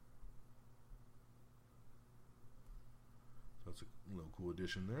 That's a little cool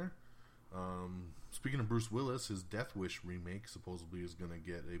addition there. Speaking of Bruce Willis, his Death Wish remake supposedly is going to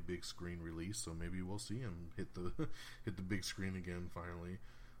get a big screen release, so maybe we'll see him hit the hit the big screen again finally,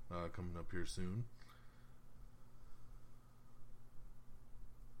 coming up here soon.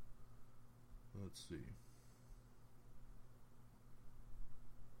 Let's see.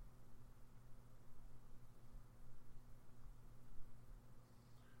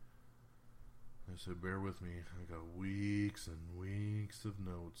 So bear with me. I got weeks and weeks of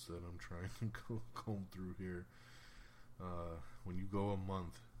notes that I'm trying to comb through here. When you go a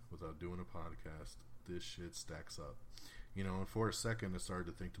month without doing a podcast, this shit stacks up. You know, and for a second I started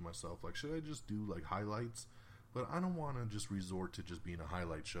to think to myself, like, should I just do like highlights? But I don't want to just resort to just being a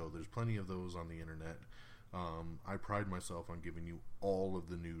highlight show. There's plenty of those on the internet. I pride myself on giving you all of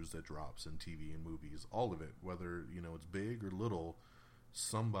the news that drops in TV and movies. All of it. Whether, you know, it's big or little,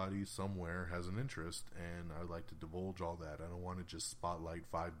 somebody somewhere has an interest, and I like to divulge all that. I don't want to just spotlight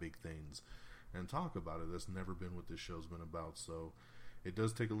 5 big things and talk about it. That's never been what this show's been about. So it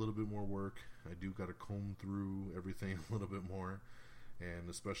does take a little bit more work. I do got to comb through everything a little bit more. And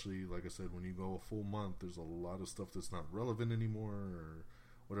especially, like I said, when you go a full month, there's a lot of stuff that's not relevant anymore, or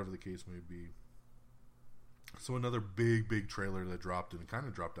whatever the case may be. So another big trailer that dropped, and kind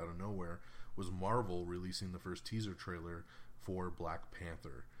of dropped out of nowhere, was Marvel releasing the first teaser trailer for Black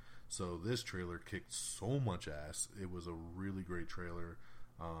Panther. So this trailer kicked so much ass. It was a really great trailer.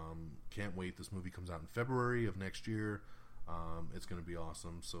 Can't wait. This movie comes out in February of next year. It's going to be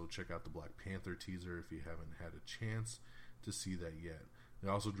awesome. So check out the Black Panther teaser if you haven't had a chance to see that yet. They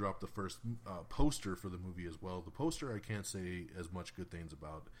also dropped the first poster for the movie as well. The poster I can't say as much good things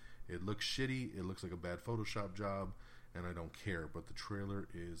about. It looks shitty. It looks like a bad Photoshop job, and I don't care. But the trailer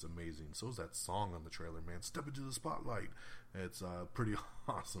is amazing. So is that song on the trailer, man. Step into the spotlight. It's pretty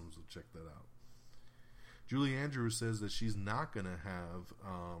awesome, so check that out. Julie Andrews says that she's not going to have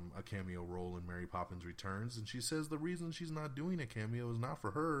a cameo role in Mary Poppins Returns, and she says the reason she's not doing a cameo is not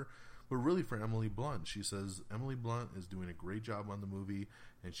for her, but really for Emily Blunt. She says Emily Blunt is doing a great job on the movie,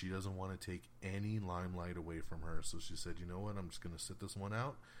 and she doesn't want to take any limelight away from her. So she said, you know what, I'm just going to sit this one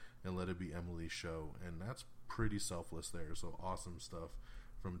out and let it be Emily's show. And that's pretty selfless there. So awesome stuff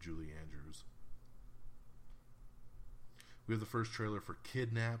from Julie Andrews. We have the first trailer for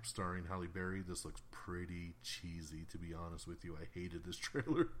Kidnap starring Halle Berry. This looks pretty cheesy, to be honest with you. I hated this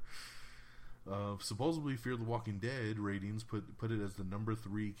trailer. Supposedly Fear the Walking Dead ratings put it as the number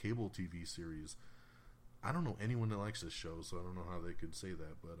 3 cable TV series. I don't know anyone that likes this show, so I don't know how they could say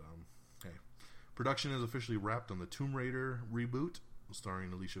that, but hey. Production is officially wrapped on the Tomb Raider reboot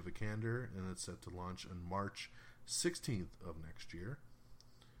starring Alicia Vikander, and it's set to launch on March 16th of next year.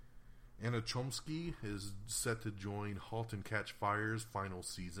 Anna Chomsky is set to join *Halt and Catch Fire's final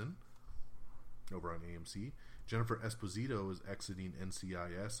season over on AMC. Jennifer Esposito is exiting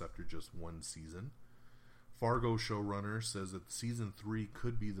NCIS after just 1 season. Fargo showrunner says that season 3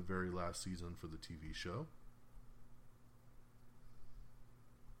 could be the very last season for the TV show.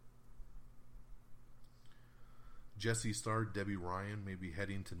 Jessie star Debbie Ryan may be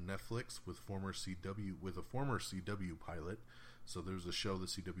heading to Netflix with a former CW pilot. So there's a show the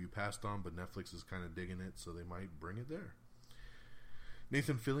CW passed on, but Netflix is kind of digging it, so they might bring it there.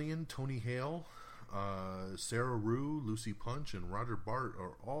 Nathan Fillion, Tony Hale, Sarah Rue, Lucy Punch, and Roger Bart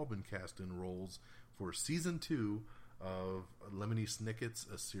are all been cast in roles for season 2 of Lemony Snicket's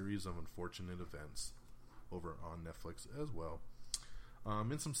A Series of Unfortunate Events over on Netflix as well.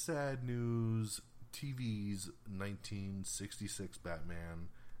 In some sad news, TV's 1966 Batman,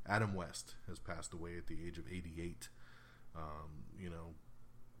 Adam West, has passed away at the age of 88.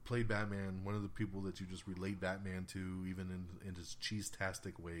 Played Batman, one of the people that you just relate Batman to, even in his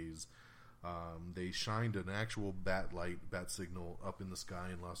cheese-tastic ways. They shined an actual bat signal up in the sky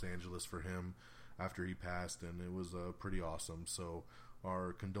in Los Angeles for him after he passed, and it was pretty awesome. So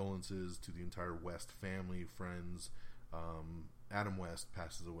our condolences to the entire West family, friends. Adam West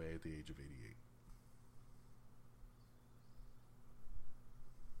passes away at the age of 88.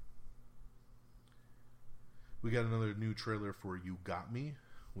 We got another new trailer for You Got Me,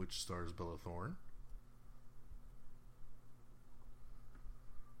 which stars Bella Thorne.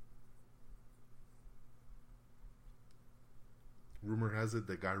 Rumor has it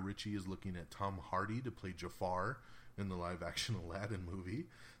that Guy Ritchie is looking at Tom Hardy to play Jafar in the live-action Aladdin movie.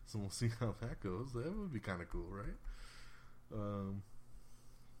 So we'll see how that goes. That would be kind of cool, right?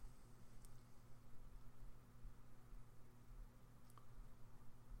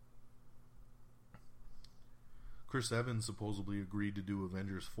 Chris Evans supposedly agreed to do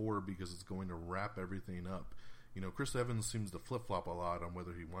Avengers 4 because it's going to wrap everything up. Chris Evans seems to flip-flop a lot on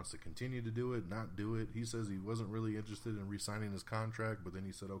whether he wants to continue to do it, not do it. He says he wasn't really interested in re-signing his contract, but then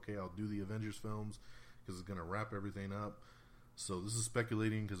he said, okay, I'll do the Avengers films because it's going to wrap everything up. So this is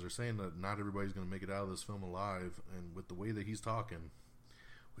speculating because they're saying that not everybody's going to make it out of this film alive, and with the way that he's talking,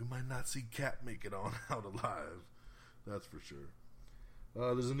 we might not see Cap make it on out alive. That's for sure.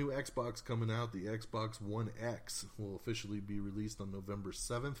 There's a new Xbox coming out. The Xbox One X will officially be released on November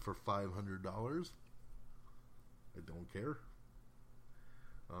 7th for $500. I don't care.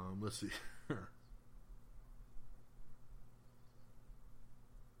 Let's see.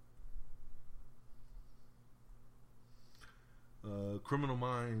 Criminal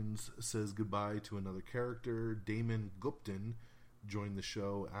Minds says goodbye to another character. Damon Gupton joined the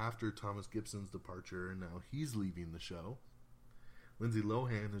show after Thomas Gibson's departure, and now he's leaving the show. Lindsay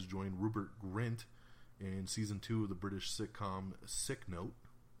Lohan has joined Rupert Grint in season 2 of the British sitcom Sick Note.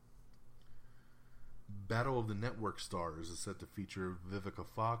 Battle of the Network Stars is set to feature Vivica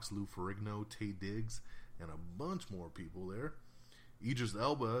Fox, Lou Ferrigno, Taye Diggs, and a bunch more people there. Idris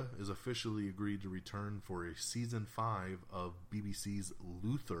Elba is officially agreed to return for a season 5 of BBC's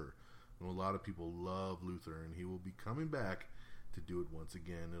Luther. And a lot of people love Luther, and he will be coming back to do it once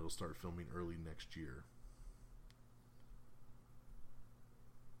again. It'll start filming early next year.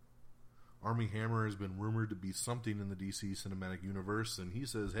 Armie Hammer has been rumored to be something in the DC Cinematic Universe, and he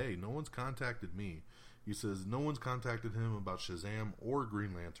says, hey, no one's contacted me. He says no one's contacted him about Shazam or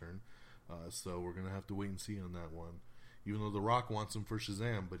Green Lantern, so we're going to have to wait and see on that one. Even though The Rock wants him for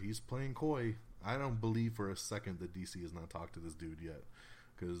Shazam, but he's playing coy. I don't believe for a second that DC has not talked to this dude yet,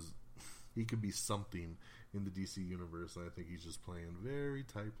 because he could be something in the DC Universe. I think he's just playing very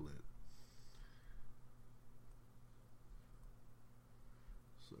tight-lipped.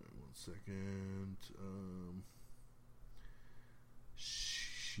 Sorry, 1 second.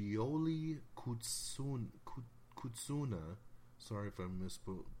 Shioli Kutsuna, sorry if I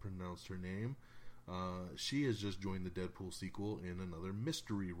mispronounced her name. She has just joined the Deadpool sequel in another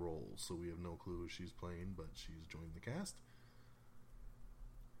mystery role, so we have no clue who she's playing, but she's joined the cast.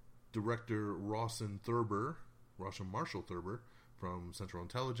 Director Rawson Marshall Thurber from Central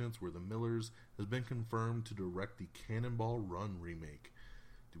Intelligence, We're the Millers, has been confirmed to direct the Cannonball Run remake.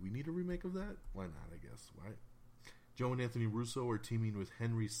 Do we need a remake of that? Why not, I guess, right? Joe and Anthony Russo are teaming with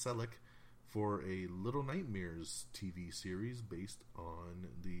Henry Selick for a Little Nightmares TV series based on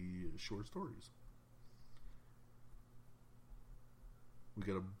the short stories. We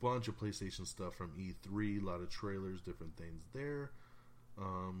got a bunch of PlayStation stuff from E3, a lot of trailers, different things there.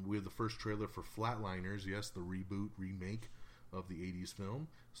 We have the first trailer for Flatliners, yes, the remake of the 80s film,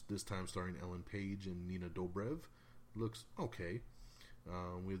 this time starring Ellen Page and Nina Dobrev. Looks okay.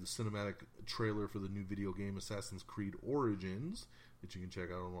 We have the cinematic trailer for the new video game Assassin's Creed Origins that you can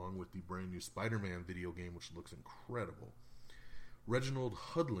check out along with the brand new Spider-Man video game, which looks incredible. Reginald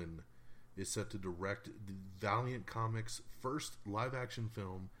Hudlin is set to direct the Valiant Comics' first live-action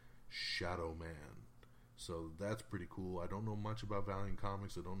film, Shadow Man. So that's pretty cool. I don't know much about Valiant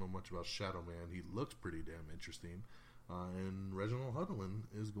Comics. I don't know much about Shadow Man. He looks pretty damn interesting. And Reginald Hudlin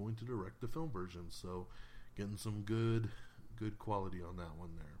is going to direct the film version. So getting some good quality on that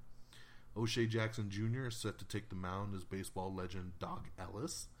one there. O'Shea Jackson Jr. is set to take the mound as baseball legend Doc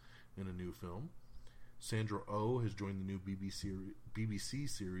Ellis in a new film. Sandra Oh has joined the new BBC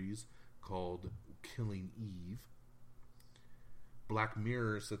series called Killing Eve. Black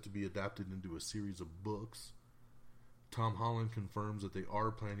Mirror is set to be adapted into a series of books. Tom Holland confirms that they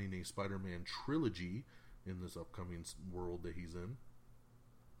are planning a Spider-Man trilogy in this upcoming world that he's in.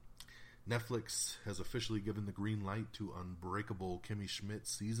 Netflix has officially given the green light to Unbreakable Kimmy Schmidt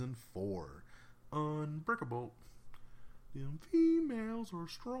Season 4. Unbreakable. Them females are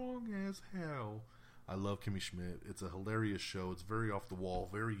strong as hell. I love Kimmy Schmidt. It's a hilarious show. It's very off the wall,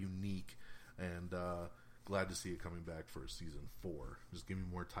 very unique, and glad to see it coming back for Season 4. Just give me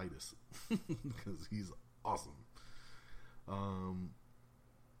more Titus, because he's awesome.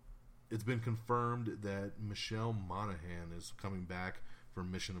 It's been confirmed that Michelle Monaghan is coming back for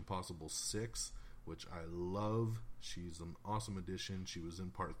Mission Impossible 6, which I love. She's an awesome addition. She was in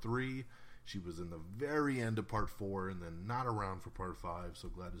Part 3. She was in the very end of Part 4 and then not around for Part 5, so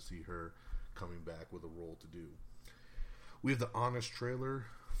glad to see her coming back with a role to do. We have the Honest trailer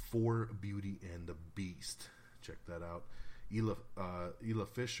for Beauty and the Beast. Check that out. Ela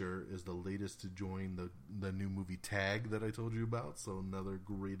Fisher is the latest to join the new movie Tag that I told you about, so another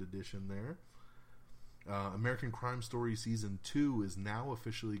great addition there. American Crime Story Season 2 is now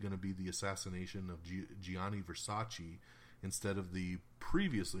officially going to be the assassination of Gianni Versace instead of the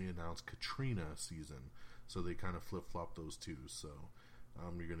previously announced Katrina season. So they kind of flip-flop those two. So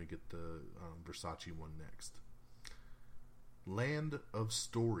you're going to get the Versace one next. Land of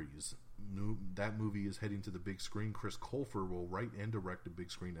Stories. That movie is heading to the big screen. Chris Colfer will write and direct a big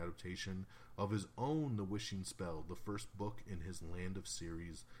screen adaptation of his own The Wishing Spell, the first book in his Land of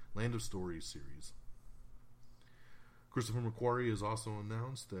Stories series. Christopher McQuarrie has also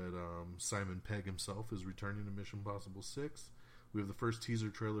announced that Simon Pegg himself is returning to Mission Impossible 6. We have the first teaser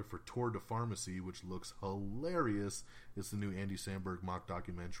trailer for Tour de Pharmacy, which looks hilarious. It's the new Andy Samberg mock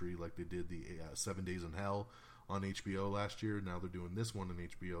documentary, like they did the 7 Days in Hell on HBO last year. Now they're doing this one on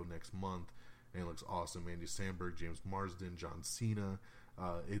HBO next month, and it looks awesome. Andy Samberg, James Marsden, John Cena.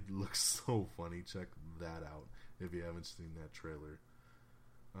 It looks so funny. Check that out. if you haven't seen that trailer.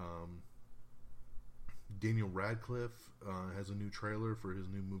 Daniel Radcliffe has a new trailer for his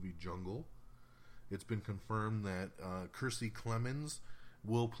new movie Jungle. It's been confirmed that Kiersey Clemons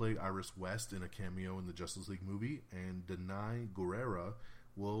will play Iris West in a cameo in the Justice League movie, and Danai Gurira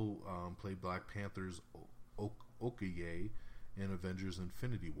will play Black Panther's Okoye in Avengers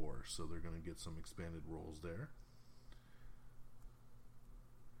Infinity War. So they're going to get some expanded roles there.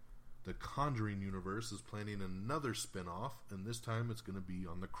 The Conjuring universe is planning another spin-off, and this time it's going to be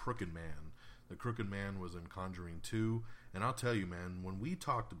on the Crooked Man. The Crooked Man was in Conjuring 2, and I'll tell you, man, when we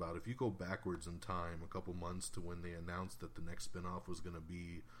talked about, if you go backwards in time a couple months to when they announced that the next spin-off was going to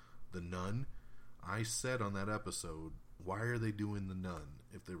be The Nun, I said on that episode, why are they doing The Nun?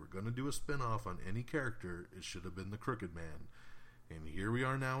 If they were going to do a spin-off on any character, it should have been the Crooked Man. And here we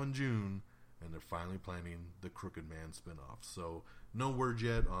are now in June, and they're finally planning the Crooked Man spin-off. So no word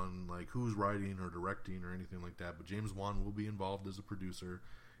yet on like who's writing or directing or anything like that, but James Wan will be involved as a producer,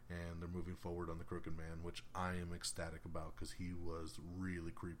 and they're moving forward on the Crooked Man, which I am ecstatic about because he was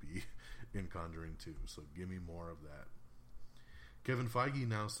really creepy in Conjuring 2. So give me more of that. Kevin Feige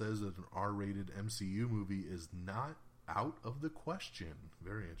now says that an R-rated MCU movie is not out of the question.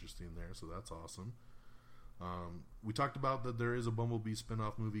 Very interesting there, so that's awesome. We talked about that there is a Bumblebee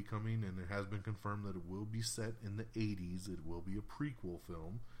spin-off movie coming, and it has been confirmed that it will be set in the 80s. It will be a prequel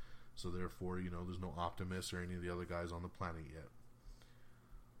film, so therefore, you know, there's no Optimus or any of the other guys on the planet yet.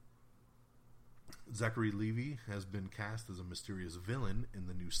 Zachary Levi has been cast as a mysterious villain in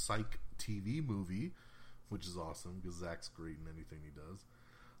the new Psych TV movie, which is awesome because Zach's great in anything he does.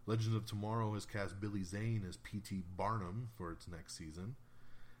 Legend of Tomorrow has cast Billy Zane as P.T. Barnum for its next season.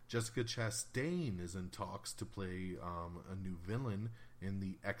 Jessica Chastain is in talks to play a new villain in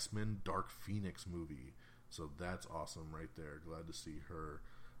the X-Men Dark Phoenix movie. So that's awesome right there. Glad to see her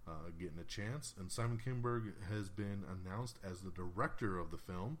getting a chance. And Simon Kinberg has been announced as the director of the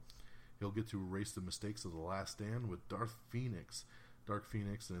film. He'll get to erase the mistakes of The Last Stand with Dark Phoenix,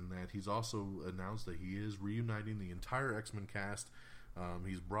 and that he's also announced that he is reuniting the entire X-Men cast.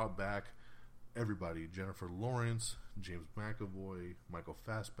 He's brought back everybody: Jennifer Lawrence, James McAvoy, Michael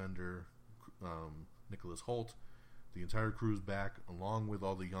Fassbender, Nicholas Hoult. The entire crew's back, along with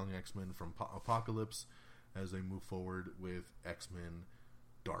all the young X-Men from Apocalypse, as they move forward with X-Men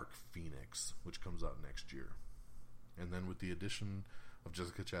Dark Phoenix, which comes out next year. And then with the addition of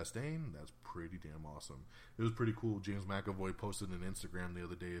Jessica Chastain, that's pretty damn awesome. It was pretty cool. James McAvoy posted an Instagram the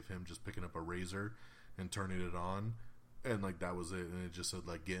other day of him just picking up a razor and turning it on, and like that was it. And it just said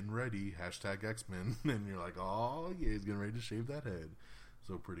like "getting ready" #X-Men, and you're like, oh yeah, he's getting ready to shave that head.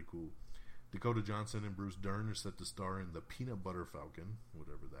 So pretty cool. Dakota Johnson and Bruce Dern are set to star in the Peanut Butter Falcon,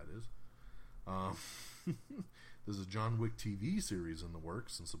 whatever that is. There's a John Wick TV series in the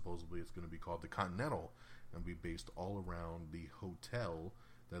works, and supposedly it's going to be called The Continental and be based all around the hotel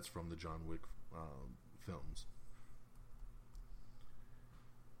that's from the John Wick films.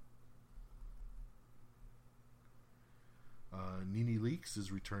 Nene Leakes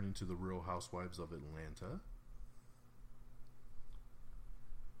is returning to the Real Housewives of Atlanta.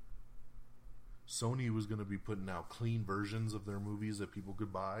 Sony was going to be putting out clean versions of their movies that people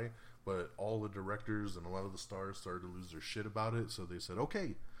could buy, but all the directors and a lot of the stars started to lose their shit about it, so they said,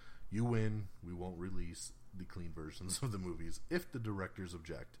 okay, you win, we won't release the clean versions of the movies if the directors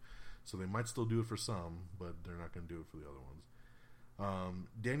object. So they might still do it for some, but they're not going to do it for the other ones.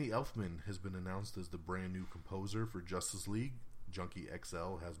 Danny Elfman has been announced as the brand new composer for Justice League. Junkie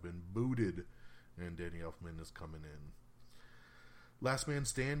XL has been booted, and Danny Elfman is coming in. Last Man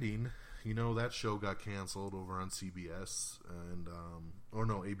Standing, you know, that show got canceled over on CBS and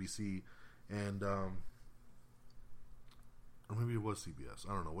ABC, and or maybe it was CBS.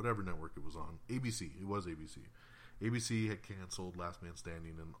 I don't know, whatever network it was on. ABC. It was ABC. ABC had canceled Last Man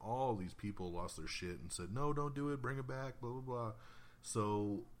Standing, and all these people lost their shit and said, no, don't do it, bring it back, blah, blah, blah.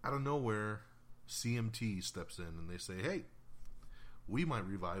 So, out of nowhere, CMT steps in and they say, hey, we might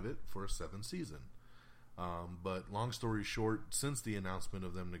revive it for a 7th season. But long story short, since the announcement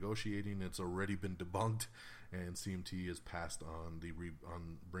of them negotiating, it's already been debunked, and CMT has passed on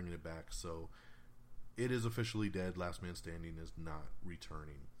on bringing it back. So it is officially dead. Last Man Standing is not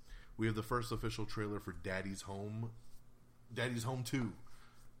returning. We have the first official trailer for Daddy's Home 2.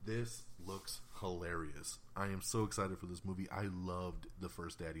 This looks hilarious. I am so excited for this movie. I loved the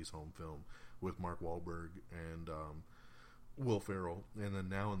first Daddy's Home film with Mark Wahlberg and Will Ferrell, and then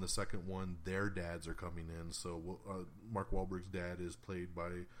now in the second one, their dads are coming in. So Mark Wahlberg's dad is played by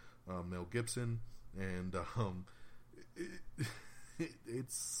Mel Gibson, and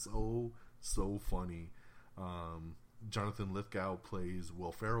it's so funny. Jonathan Lithgow plays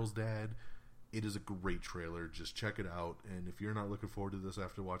Will Ferrell's dad, It is a great trailer. Just check it out. And if you're not looking forward to this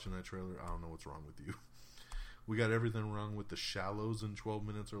after watching that trailer, I don't know what's wrong with you. We got everything wrong with The Shallows in 12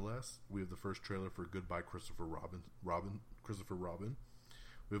 minutes or less. We have the first trailer for Goodbye Christopher Robin.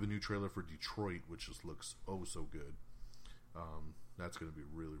 We have a new trailer for Detroit, which just looks oh so good. That's going to be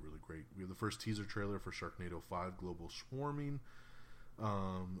really, really great. We have the first teaser trailer for Sharknado 5 Global Swarming.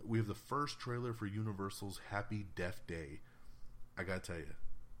 We have the first trailer for Universal's Happy Death Day. I gotta tell you,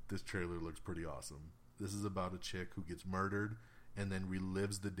 this trailer looks pretty awesome. This is about a chick who gets murdered and then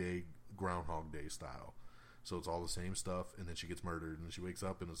relives the day Groundhog Day style. So it's all the same stuff, and then she gets murdered, and then she wakes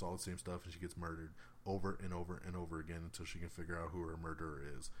up, and it's all the same stuff, and she gets murdered over and over and over again until she can figure out who her murderer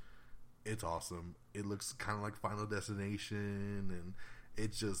is. It's awesome. It looks kind of like Final Destination, and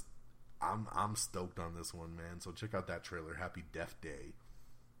it's just, I'm stoked on this one, man. So check out that trailer, Happy Death Day.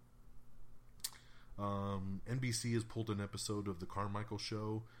 NBC has pulled an episode of The Carmichael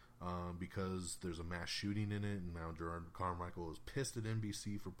Show because there's a mass shooting in it, and now Gerard Carmichael is pissed at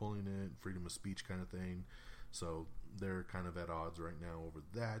NBC for pulling it, freedom of speech kind of thing. So they're kind of at odds right now over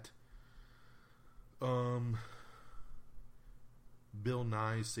that. Bill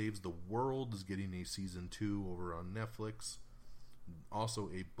Nye Saves the World is getting a season 2 over on Netflix. Also,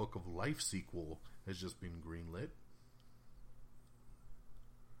 a Book of Life sequel has just been greenlit.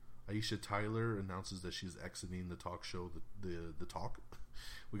 Aisha Tyler announces that she's exiting the talk show, The Talk.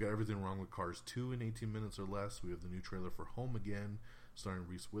 We got everything wrong with Cars 2 in 18 minutes or less. We have the new trailer for Home Again, starring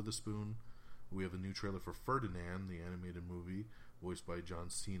Reese Witherspoon. We have a new trailer for Ferdinand, the animated movie, voiced by John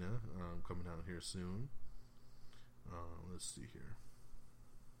Cena, coming out here soon. Let's see here.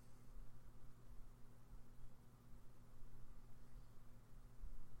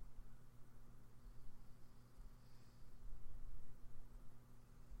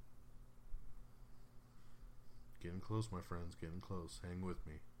 Getting close, my friends. Getting close. Hang with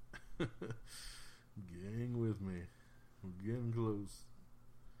me. Hang with me. We're getting close.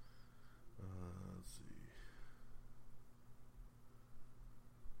 Let's see.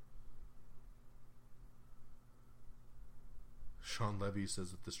 Sean Levy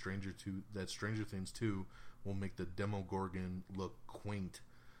says that Stranger Things 2 will make the Demogorgon look quaint.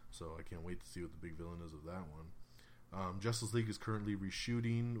 So I can't wait to see what the big villain is of that one. Justice League is currently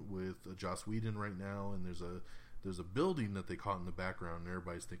reshooting with Joss Whedon right now, and there's a building that they caught in the background, and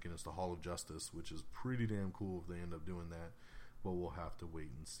everybody's thinking it's the Hall of Justice, which is pretty damn cool if they end up doing that, but we'll have to wait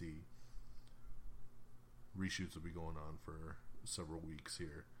and see. Reshoots will be going on for several weeks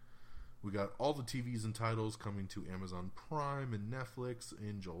here. We got all the TVs and titles coming to Amazon Prime and Netflix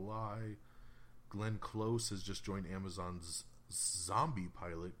in July. Glenn Close has just joined Amazon's zombie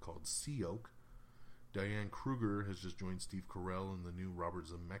pilot called Sea Oak. Diane Kruger has just joined Steve Carell in the new Robert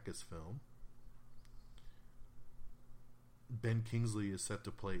Zemeckis film. Ben Kingsley is set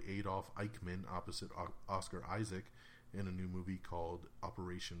to play Adolf Eichmann opposite Oscar Isaac in a new movie called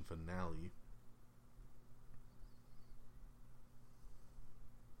Operation Finale.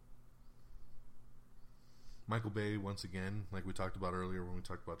 Michael Bay, once again, like we talked about earlier when we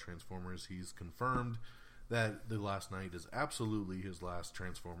talked about Transformers, he's confirmed that The Last Knight is absolutely his last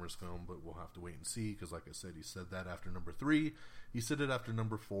Transformers film, but we'll have to wait and see, because like I said, he said that after number 3, he said it after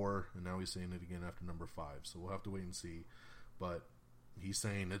number 4, and now he's saying it again after number 5, so we'll have to wait and see, but he's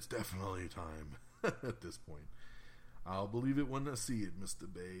saying it's definitely time at this point. I'll believe it when I see it,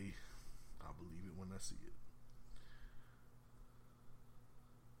 Mr. Bay. I'll believe it when I see it.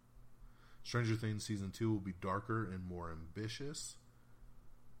 Stranger Things Season 2 will be darker and more ambitious.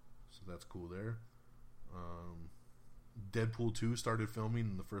 So that's cool there. Deadpool 2 started filming,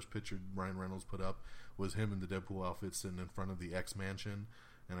 and the first picture Ryan Reynolds put up was him in the Deadpool outfit sitting in front of the X Mansion.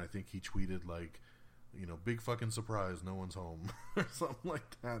 And I think he tweeted, like, you know, big fucking surprise, no one's home. Or something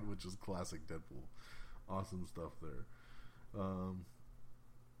like that, which is classic Deadpool. Awesome stuff there.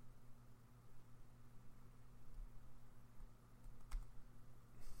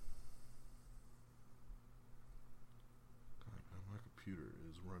 Computer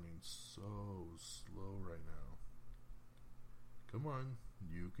is running so slow right now. Come on,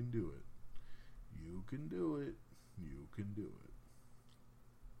 you can do it. You can do it. You can do it.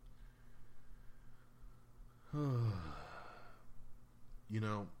 You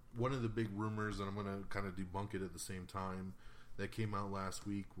know, one of the big rumors, and I'm going to kind of debunk it at the same time, that came out last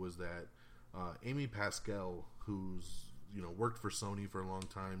week was that Amy Pascal, who's, you know, worked for Sony for a long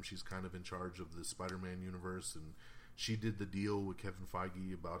time, she's kind of in charge of the Spider-Man universe, and she did the deal with Kevin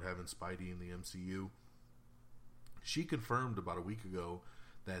Feige about having Spidey in the MCU. She confirmed about a week ago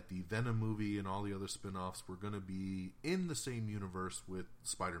that the Venom movie and all the other spin-offs were going to be in the same universe with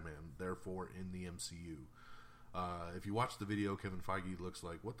Spider-Man, therefore in the MCU. If you watch the video, Kevin Feige looks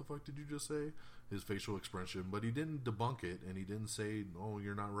like, what the fuck did you just say? His facial expression, but he didn't debunk it, and he didn't say, oh,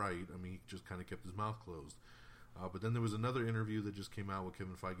 you're not right. I mean, he just kind of kept his mouth closed. But then there was another interview that just came out with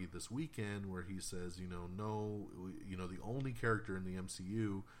Kevin Feige this weekend where he says, the only character in the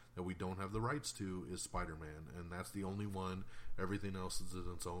MCU that we don't have the rights to is Spider-Man, and that's the only one. Everything else is in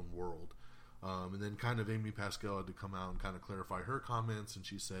its own world. And then kind of Amy Pascal had to come out and kind of clarify her comments, and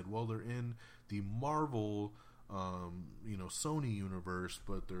she said, well, they're in the Marvel, Sony universe,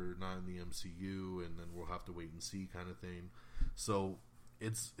 but they're not in the MCU, and then we'll have to wait and see kind of thing. So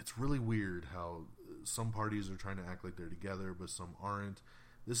it's really weird how some parties are trying to act like they're together, but some aren't.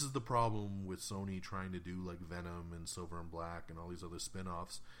 This is the problem with Sony trying to do like Venom and Silver and Black and all these other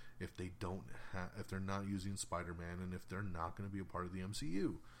spin-offs if they're not using Spider-Man and if they're not going to be a part of the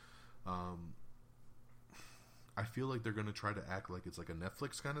MCU. I feel like they're going to try to act like it's like a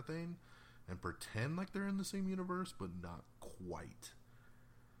Netflix kind of thing and pretend like they're in the same universe, but not quite.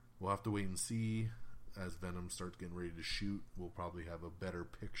 We'll have to wait and see. As Venom starts getting ready to shoot, we'll probably have a better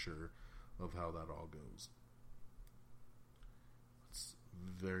picture of how that all goes. It's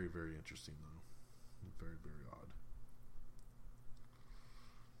very, very interesting, though. Very, very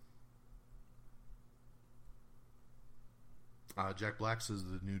odd. Jack Black says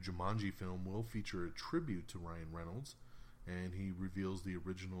the new Jumanji film will feature a tribute to Ryan Reynolds, and he reveals the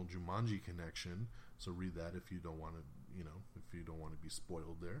original Jumanji connection. So read that if you don't want to, be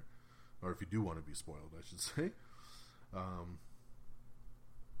spoiled there. Or if you do want to be spoiled, I should say.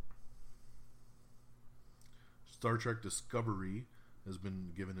 Star Trek Discovery has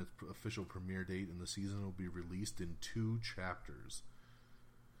been given its official premiere date, and the season will be released in 2 chapters.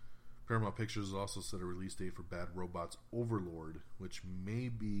 Paramount Pictures also set a release date for Bad Robot's Overlord, which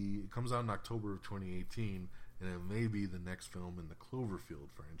it comes out in October of 2018, and it may be the next film in the Cloverfield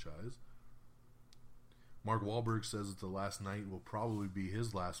franchise. Mark Wahlberg says that The Last Knight will probably be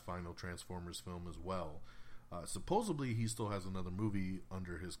his last final Transformers film as well. Supposedly, he still has another movie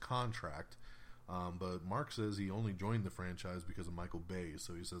under his contract, but Mark says he only joined the franchise because of Michael Bay.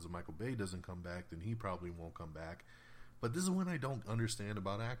 So he says if Michael Bay doesn't come back, then he probably won't come back. But this is what I don't understand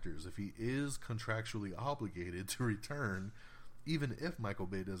about actors. If he is contractually obligated to return, even if Michael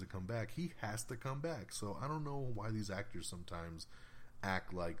Bay doesn't come back, he has to come back. So I don't know why these actors sometimes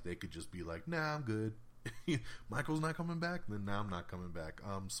act like they could just be like, nah, I'm good. Michael's not coming back, then now I'm not coming back.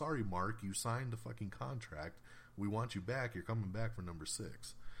 Sorry, Mark, you signed the fucking contract. We want you back. You're coming back for number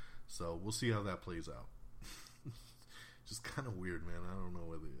 6. So we'll see how that plays out. Just kind of weird, man. I don't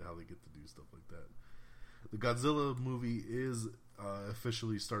know how they get to do stuff like that. The Godzilla movie is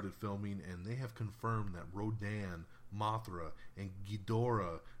officially started filming, and they have confirmed that Rodan, Mothra, and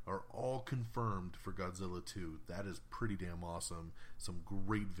Ghidorah are all confirmed for Godzilla 2. That is pretty damn awesome. Some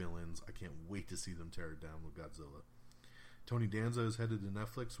great villains. I can't wait to see them tear it down with Godzilla. Tony Danza is headed to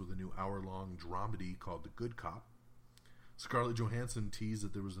Netflix with a new hour-long dramedy called The Good Cop. Scarlett Johansson teased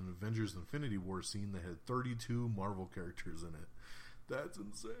that there was an Avengers Infinity War scene that had 32 Marvel characters in it. That's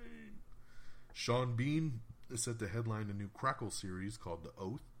insane. Sean Bean is set to headline a new Crackle series called The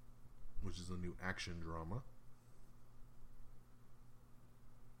Oath, which is a new action drama.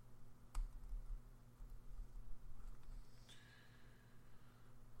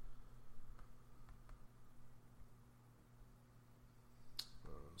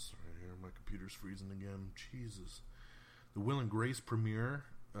 Sorry, here my computer's freezing again. Jesus. The Will and Grace premiere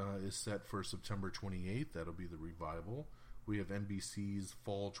is set for September 28th. That'll be the revival. We have NBC's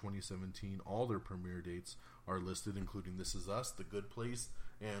fall 2017. All their premiere dates are listed, including This Is Us, The Good Place,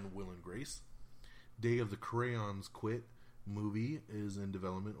 and Will and Grace. Day of the Crayons Quit movie is in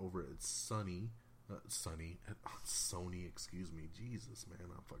development over at Sony, excuse me. Jesus, man,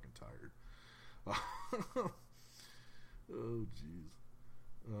 I'm fucking tired. Oh, jeez.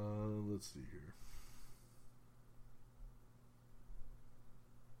 Let's see here.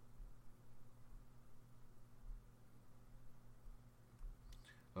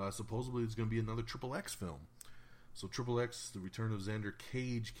 Supposedly it's going to be another Triple X film. So Triple X, The Return of Xander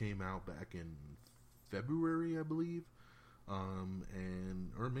Cage, came out back in February, I believe,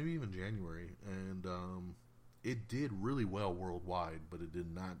 or maybe even January, and it did really well worldwide, but it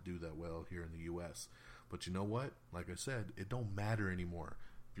did not do that well here in the U.S. But you know what? Like I said, it don't matter anymore.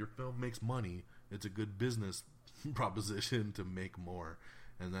 If your film makes money, it's a good business proposition to make more,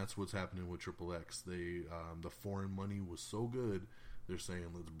 and that's what's happening with Triple X. The foreign money was so good. They're saying,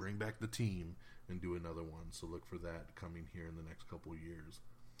 let's bring back the team and do another one. So look for that coming here in the next couple of years.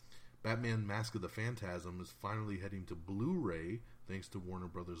 Batman Mask of the Phantasm is finally heading to Blu-ray thanks to Warner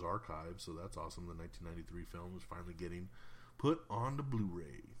Brothers Archive. So that's awesome. The 1993 film is finally getting put on the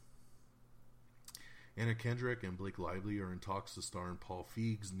Blu-ray. Anna Kendrick and Blake Lively are in talks to star in Paul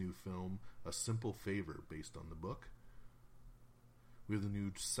Feig's new film, A Simple Favor, based on the book. We have the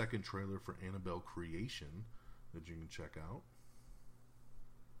new second trailer for Annabelle Creation that you can check out.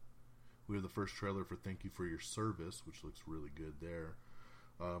 We have the first trailer for Thank You for Your Service, which looks really good there.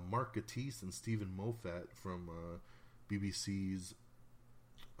 Mark Gatiss and Stephen Moffat from BBC's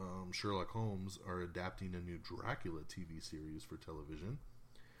Sherlock Holmes are adapting a new Dracula TV series for television.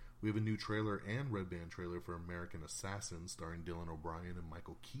 We have a new trailer and red band trailer for American Assassin starring Dylan O'Brien and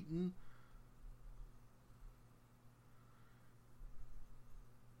Michael Keaton.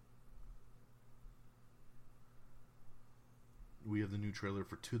 We have the new trailer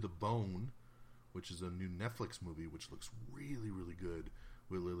for To the Bone, which is a new Netflix movie which looks really, really good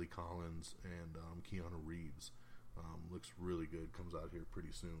with Lily Collins and Keanu Reeves. Looks really good. Comes out here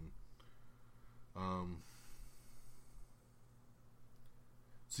pretty soon.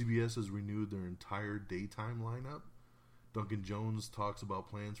 CBS has renewed their entire daytime lineup. Duncan Jones talks about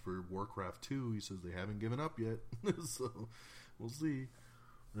plans for Warcraft 2. He says they haven't given up yet. So, we'll see.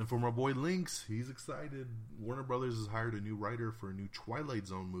 And for my boy Lynx, he's excited. Warner Brothers has hired a new writer for a new Twilight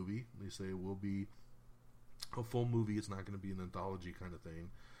Zone movie. They say it will be a full movie. It's not going to be an anthology kind of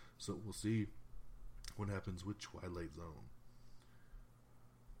thing. So, we'll see what happens with Twilight Zone.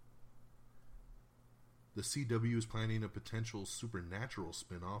 The CW is planning a potential supernatural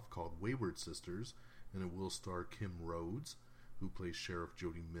spin-off called Wayward Sisters, and it will star Kim Rhodes, who plays Sheriff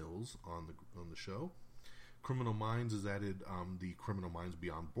Jody Mills on the show. Criminal Minds has added the Criminal Minds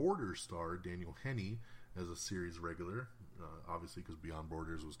Beyond Borders star Daniel Henney as a series regular, obviously because Beyond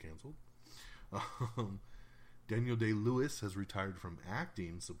Borders was canceled. Daniel Day-Lewis has retired from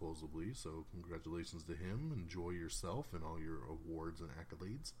acting, supposedly, so congratulations to him. Enjoy yourself and all your awards and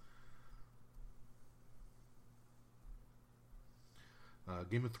accolades.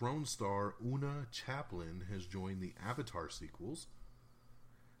 Game of Thrones star Una Chaplin has joined the Avatar sequels.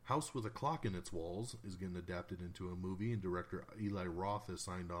 House with a Clock in Its Walls is getting adapted into a movie, and director Eli Roth has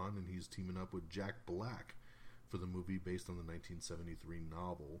signed on, and he's teaming up with Jack Black for the movie based on the 1973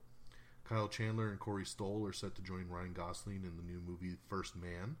 novel. Kyle Chandler and Corey Stoll are set to join Ryan Gosling in the new movie First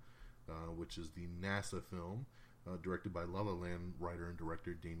Man, which is the NASA film directed by La La Land writer and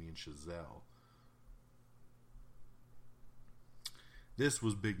director Damien Chazelle. This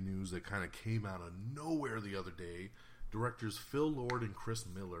was big news that kind of came out of nowhere the other day. Directors Phil Lord and Chris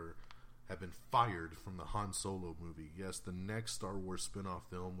Miller have been fired from the Han Solo movie. Yes, the next Star Wars spin-off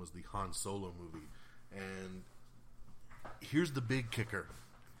film was the Han Solo movie. And here's the big kicker.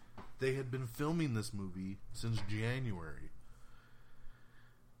 They had been filming this movie since January.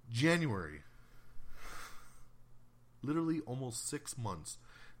 Literally almost 6 months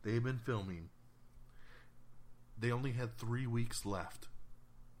they had been filming. They only had 3 weeks left,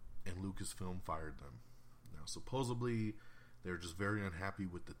 and Lucasfilm fired them. Now, supposedly, they're just very unhappy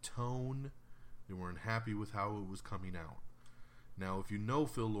with the tone. They weren't happy with how it was coming out. Now, if you know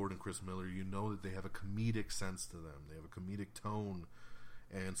Phil Lord and Chris Miller, you know that they have a comedic sense to them. They have a comedic tone,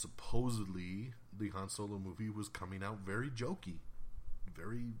 and supposedly, the Han Solo movie was coming out very jokey,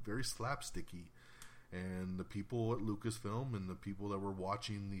 very, very slapsticky. And the people at Lucasfilm and the people that were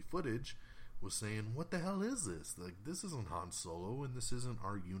watching the footage was saying, what the hell is this? Like, this isn't Han Solo, and this isn't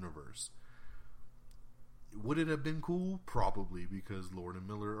our universe. Would it have been cool? Probably, because Lord and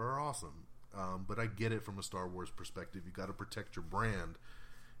Miller are awesome. But I get it from a Star Wars perspective. You got to protect your brand,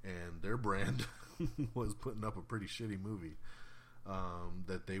 and their brand was putting up a pretty shitty movie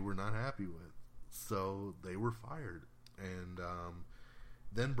that they were not happy with. So they were fired. And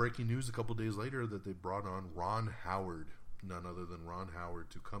then breaking news a couple days later that they brought on Ron Howard, none other than Ron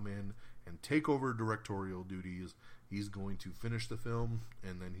Howard, to come in and take over directorial duties. He's going to finish the film,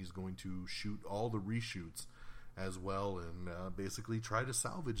 and then he's going to shoot all the reshoots as well, and basically try to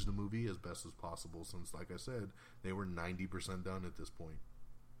salvage the movie as best as possible, since, like I said, they were 90% done at this point.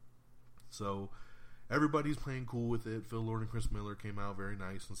 So everybody's playing cool with it. Phil Lord and Chris Miller came out very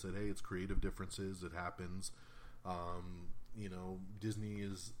nice and said, hey, it's creative differences, it happens. Disney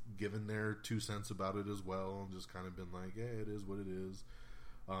is given their 2 cents about it as well, and just kind of been like, hey, it is what it is.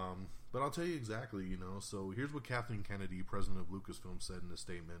 But I'll tell you exactly, so here's what Kathleen Kennedy, president of Lucasfilm, said in a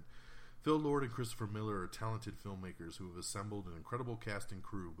statement. Phil Lord and Christopher Miller are talented filmmakers who have assembled an incredible cast and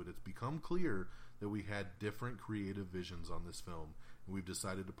crew, but it's become clear that we had different creative visions on this film, and we've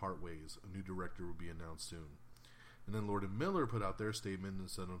decided to part ways. A new director will be announced soon. And then Lord and Miller put out their statement and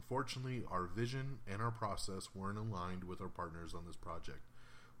said, unfortunately, our vision and our process weren't aligned with our partners on this project.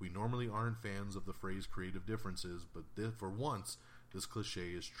 We normally aren't fans of the phrase creative differences, but for once, this cliche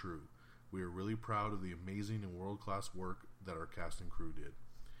is true. We are really proud of the amazing and world-class work that our cast and crew did.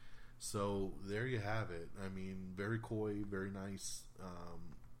 So there you have it. I mean, very coy, very nice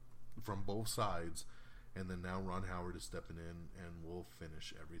from both sides. And then now Ron Howard is stepping in and will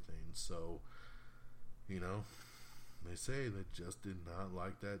finish everything. So, you know, they say they just did not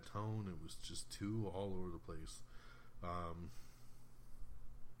like that tone. It was just too all over the place.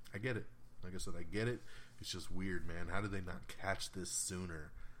 I get it. Like I said, I get it. It's just weird, man. How did they not catch this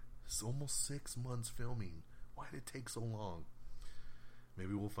sooner? It's almost 6 months filming. Why did it take so long?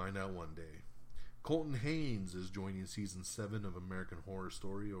 Maybe we'll find out one day. Colton Haynes is joining season 7 of American Horror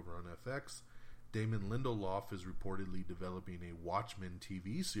Story over on FX. Damon Lindelof is reportedly developing a Watchmen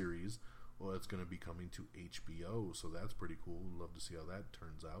TV series. Well, it's going to be coming to HBO, so that's pretty cool. Love to see how that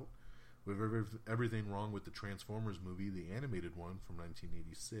turns out. With everything wrong with the Transformers movie, the animated one from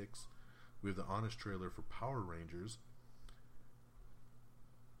 1986. We have the honest trailer for Power Rangers.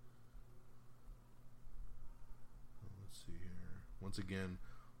 Let's see here. Once again,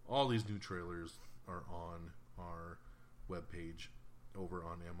 all these new trailers are on our webpage over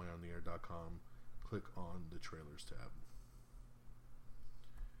on amiontheair.com. Click on the trailers tab.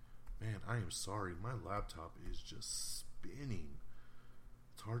 Man, I am sorry. My laptop is just spinning.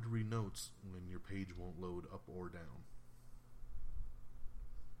 It's hard to read notes when your page won't load up or down.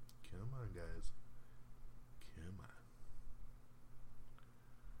 Come on, guys. Come on.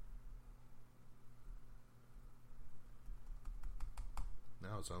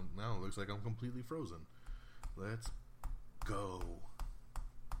 Now it looks like I'm completely frozen. Let's go.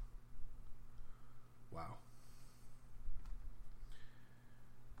 Wow.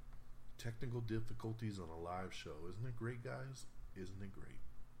 Technical difficulties on a live show. Isn't it great, guys? Isn't it great?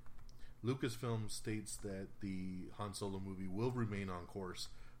 Lucasfilm states that the Han Solo movie will remain on course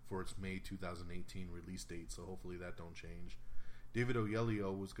for its May 2018 release date, so hopefully that don't change. David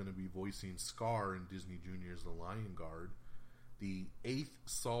Oyelowo was going to be voicing Scar in Disney Junior's The Lion Guard. The 8th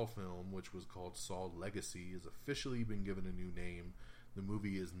Saw film, which was called Saw Legacy, has officially been given a new name. The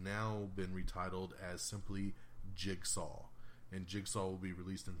movie has now been retitled as simply Jigsaw, and Jigsaw will be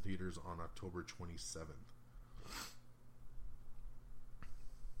released in theaters on October 27th.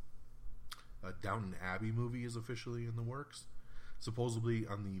 A Downton Abbey movie is officially in the works. Supposedly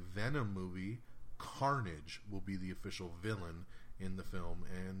on the Venom movie, Carnage will be the official villain in the film,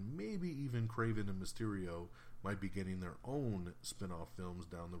 and maybe even Kraven and Mysterio might be getting their own spin-off films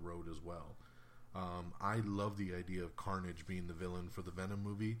down the road as well. I love the idea of Carnage being the villain for the Venom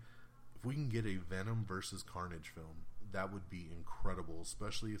movie. If we can get a Venom versus Carnage film, that would be incredible,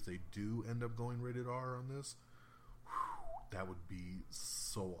 especially if they do end up going rated R on this. Whew, that would be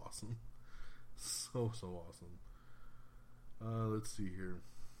so awesome. So awesome. Let's see here.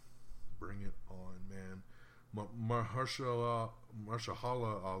 Bring it on, man. Mahershala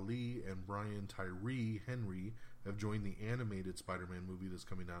Ali and Brian Tyree Henry have joined the animated Spider-Man movie that's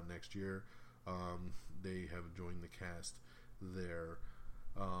coming out next year. They have joined the cast there.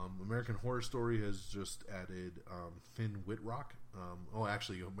 American Horror Story has just added Finn Wittrock.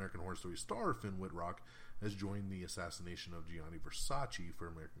 American Horror Story star Finn Wittrock has joined the assassination of Gianni Versace for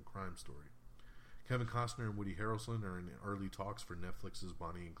American Crime Story. Kevin Costner and Woody Harrelson are in early talks for Netflix's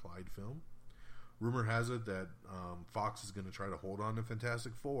Bonnie and Clyde film. Rumor has it that Fox is going to try to hold on to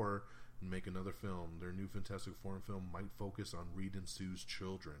Fantastic Four and make another film. Their new Fantastic Four film might focus on Reed and Sue's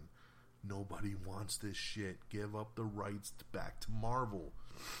children. Nobody wants this shit. Give up the rights back to Marvel.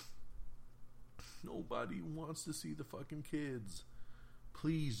 Nobody wants to see the fucking kids.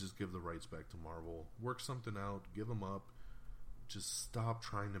 Please just give the rights back to Marvel. Work something out. Give them up. Just stop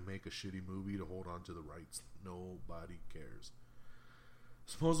trying to make a shitty movie to hold on to the rights. Nobody cares.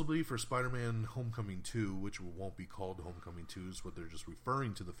 Supposedly for Spider-Man Homecoming 2, which won't be called Homecoming 2, is what they're just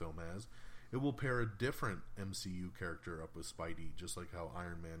referring to the film as, it will pair a different MCU character up with Spidey, just like how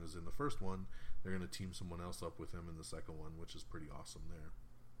Iron Man is in the first one. They're going to team someone else up with him in the second one, which is pretty awesome there.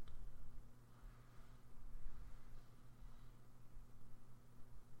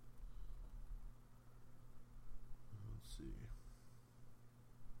 Let's see.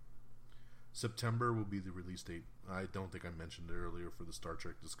 September will be the release date. I don't think I mentioned it earlier for the Star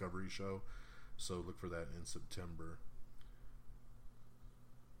Trek Discovery show, so look for that in September.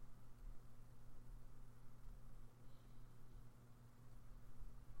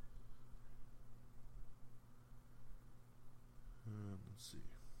 Let's see.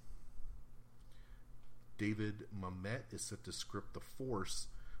 David Mamet is set to script The Force,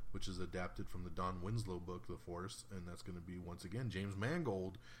 which is adapted from the Don Winslow book, The Force, and that's going to be, once again, James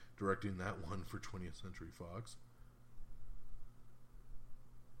Mangold directing that one for 20th Century Fox.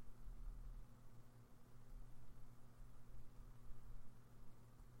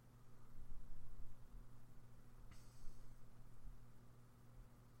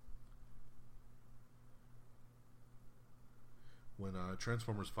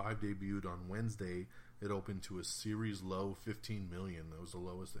 Transformers 5 debuted on Wednesday. It opened to a series low $15 million. That was the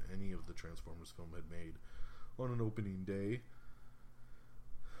lowest that any of the Transformers film had made on an opening day.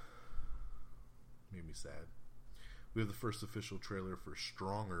 Made me sad. We have the first official trailer for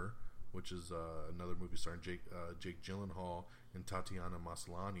Stronger, which is another movie starring Jake Gyllenhaal and Tatiana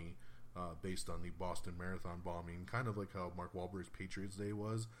Maslany, based on the Boston Marathon bombing, kind of like how Mark Wahlberg's Patriots Day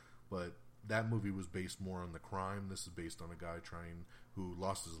was, but that movie was based more on the crime. This is based on a guy who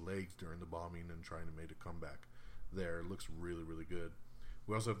lost his legs during the bombing and trying to make a comeback there. It looks really, really good.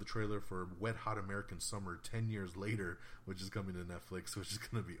 We also have the trailer for Wet Hot American Summer 10 years later, which is coming to Netflix, which is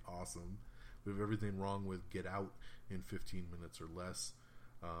going to be awesome. We have Everything Wrong with Get Out in 15 minutes or less.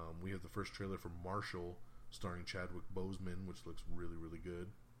 We have the first trailer for Marshall starring Chadwick Boseman, which looks really, really good.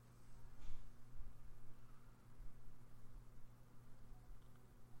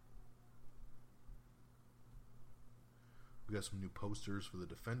 We got some new posters for the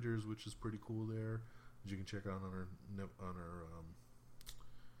Defenders, which is pretty cool there, that you can check out on our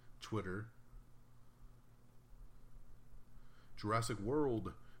Twitter. Jurassic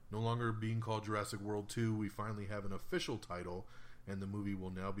World, no longer being called Jurassic World 2, we finally have an official title, and the movie will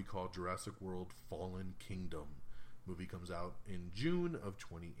now be called Jurassic World Fallen Kingdom. Movie comes out in June of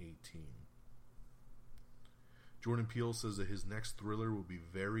 2018. Jordan Peele says that his next thriller will be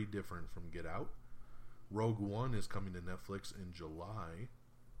very different from Get Out. Rogue One is coming to Netflix in July.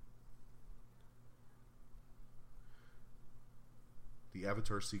 The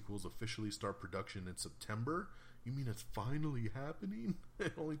Avatar sequels officially start production in September. You mean it's finally happening?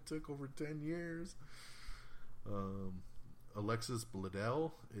 It only took over 10 years. Alexis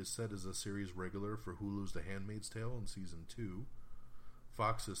Bledel is set as a series regular for Hulu's The Handmaid's Tale in Season 2.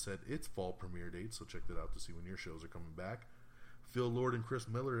 Fox has set its fall premiere date, so check that out to see when your shows are coming back. Phil Lord and Chris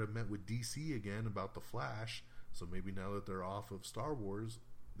Miller have met with DC again about The Flash, so maybe now that they're off of Star Wars,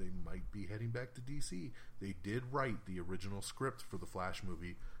 they might be heading back to DC. They did write the original script for the Flash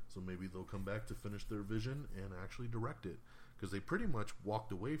movie, so maybe they'll come back to finish their vision and actually direct it, because they pretty much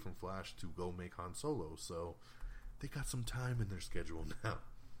walked away from Flash to go make Han Solo, so they got some time in their schedule now.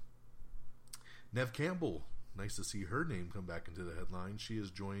 Neve Campbell, nice to see her name come back into the headlines. She has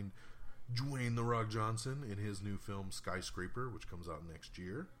joined Dwayne "The Rock" Johnson in his new film Skyscraper, which comes out next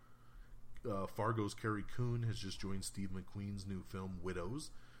year. Fargo's Carrie Coon has just joined Steve McQueen's new film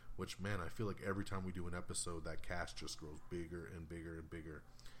Widows, which, man, I feel like every time we do an episode, that cast just grows bigger and bigger and bigger.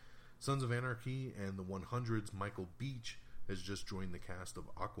 Sons of Anarchy and the 100's Michael Beach has just joined the cast of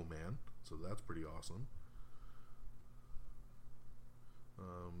Aquaman, so that's pretty awesome.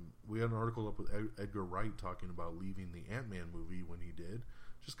 We had an article up with Edgar Wright talking about leaving the Ant-Man movie when he did.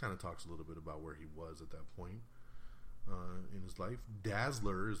 Just kind of talks a little bit about where he was at that point in his life.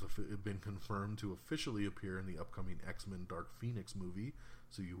 Dazzler has been confirmed to officially appear in the upcoming X-Men Dark Phoenix movie,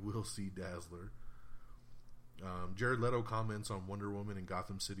 so you will see Dazzler. Jared Leto comments on Wonder Woman and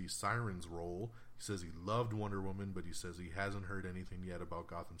Gotham City Sirens' role. He says he loved Wonder Woman, but he says he hasn't heard anything yet about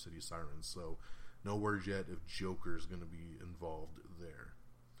Gotham City Sirens, so no word yet if Joker is going to be involved there.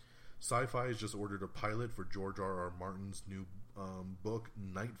 Sci-Fi has just ordered a pilot for George R.R. Martin's new book,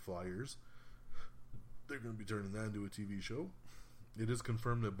 Night Flyers. They're going to be turning that into a TV show. It is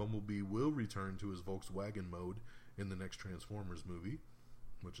confirmed that Bumblebee will return to his Volkswagen mode in the next Transformers movie,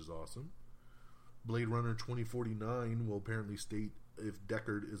 which is awesome. Blade Runner 2049 will apparently state if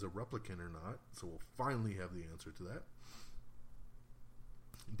Deckard is a replicant or not, so we'll finally have the answer to that.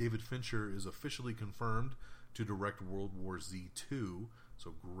 David Fincher is officially confirmed to direct World War Z 2,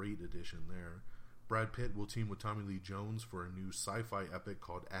 so great addition there. Brad Pitt will team with Tommy Lee Jones for a new sci-fi epic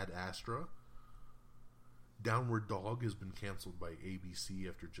called Ad Astra. Downward Dog has been canceled by ABC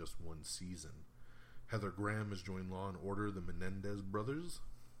after just one season. Heather Graham has joined Law & Order, the Menendez brothers.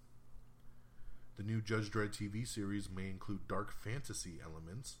 The new Judge Dredd TV series may include dark fantasy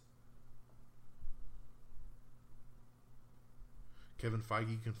elements. Kevin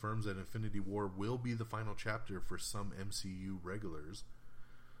Feige confirms that Infinity War will be the final chapter for some MCU regulars.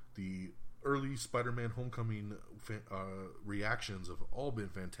 The early Spider-Man Homecoming reactions have all been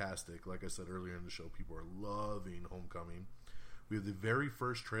fantastic. Like I said earlier in the show, people are loving Homecoming. We have the very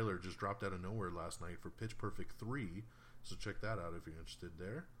first trailer just dropped out of nowhere last night for Pitch Perfect 3, so check that out if you're interested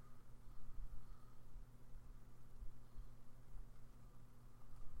there.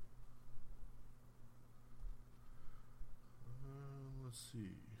 Let's see.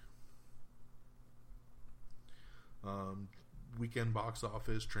 Weekend box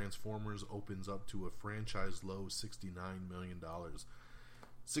office, Transformers opens up to a franchise low $69 million.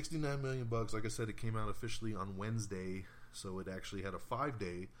 $69 million bucks. Like I said, it came out officially on Wednesday, so it actually had a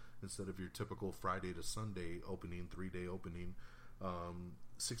 5-day instead of your typical Friday to Sunday opening, 3-day opening.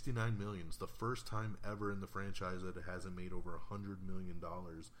 $69 million. It's the first time ever in the franchise that it hasn't made over $100 million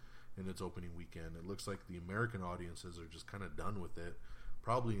in its opening weekend. It looks like the American audiences are just kind of done with it,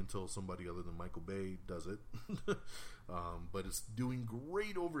 probably until somebody other than Michael Bay does it. But it's doing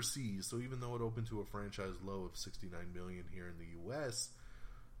great overseas. So even though it opened to a franchise low of $69 million here in the U.S.,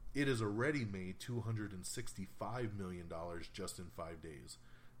 it has already made $265 million just in 5 days.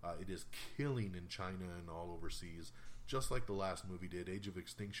 It is killing in China and all overseas, just like the last movie did. Age of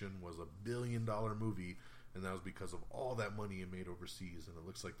Extinction was $1 billion movie, and that was because of all that money it made overseas. And it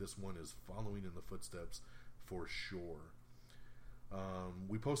looks like this one is following in the footsteps for sure.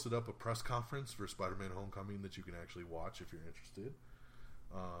 We posted up a press conference for Spider-Man Homecoming that you can actually watch if you're interested.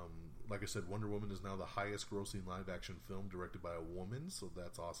 Like I said, Wonder Woman is now the highest grossing live action film directed by a woman, so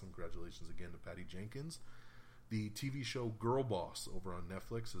that's awesome. Congratulations again to Patty Jenkins. The TV show Girl Boss over on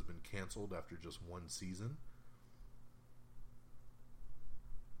Netflix has been canceled after just one season.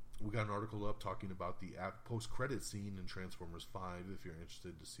 We got an article up talking about the post-credit scene in Transformers 5 if you're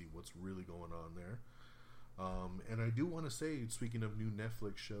interested to see what's really going on there. And I do want to say, speaking of new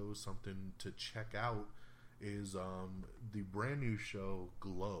Netflix shows, something to check out is the brand new show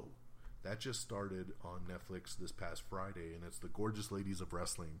Glow. That just started on Netflix this past Friday, and it's the Gorgeous Ladies of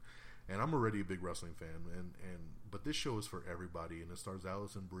Wrestling. And I'm already a big wrestling fan, but this show is for everybody, and it stars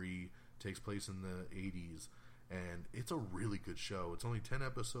Allison Brie, takes place in the 80s, and it's a really good show. It's only 10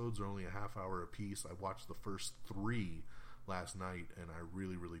 episodes, or only a half hour a piece. I watched the first 3 last night, and I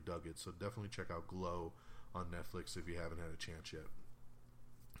really, really dug it. So definitely check out Glow on Netflix if you haven't had a chance yet.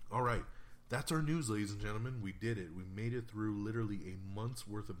 All right, that's our news, ladies and gentlemen. We did it. We made it through literally a month's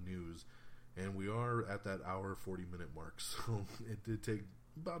worth of news, and we are at that hour 40-minute mark. So it did take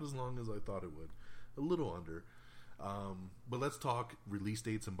about as long as I thought it would, a little under. But let's talk release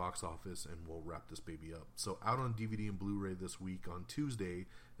dates and box office, and we'll wrap this baby up. So out on DVD and Blu-ray this week on Tuesday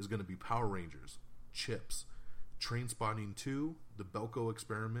is going to be Power Rangers, Chips, Trainspotting 2, The Belko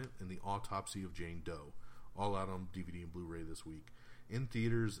Experiment, and The Autopsy of Jane Doe. All out on DVD and Blu-ray this week. In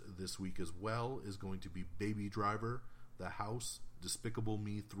theaters this week as well is going to be Baby Driver, The House, Despicable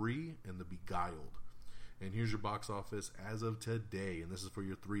Me 3, and The Beguiled. And here's your box office as of today, and this is for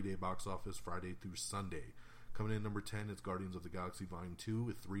your 3-day box office, Friday through Sunday. Coming in number 10 is Guardians of the Galaxy Volume 2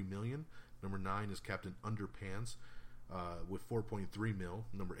 with $3 million. Number 9 is Captain Underpants with $4.3 million.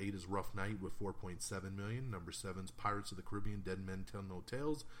 Number 8 is Rough Night with $4.7 million. Number 7 is Pirates of the Caribbean Dead Men Tell No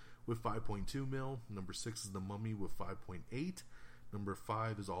Tales with $5.2 million. Number 6 is The Mummy with $5.8. Number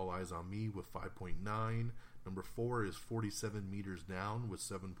 5 is All Eyes on Me with $5.9. Number 4 is 47 Meters Down with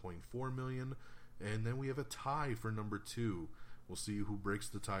 $7.4 million. And then we have a tie for number 2. We'll see who breaks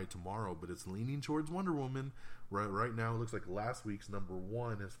the tie tomorrow, but it's leaning towards Wonder Woman. Right now, it looks like last week's number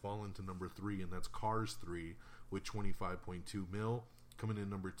 1 has fallen to number 3, and that's Cars 3 with $25.2 million. Coming in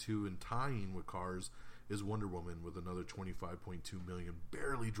number 2 and tying with Cars is Wonder Woman with another $25.2 million,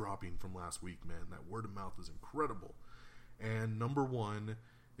 barely dropping from last week, man. That word of mouth is incredible. And number 1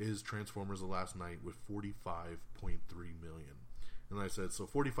 is Transformers The Last Night with $45.3 million. And like I said, so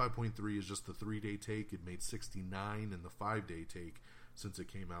 45.3 is just the 3-day take. It made 69 in the 5-day take since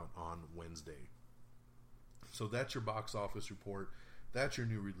it came out on Wednesday. So that's your box office report. That's your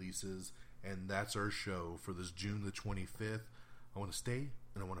new releases. And that's our show for this June the 25th. I want to stay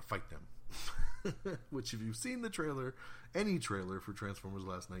and I want to fight them. Which, if you've seen the trailer, any trailer for Transformers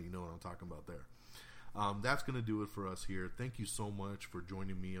Last Night, you know what I'm talking about there. That's going to do it for us here. Thank you so much for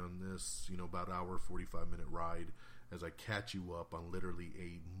joining me on this, about hour, 45-minute ride as I catch you up on literally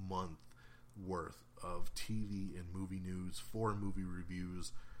a month worth of TV and movie news, 4 movie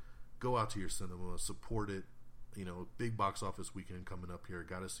reviews. Go out to your cinema, support it. Big box office weekend coming up here.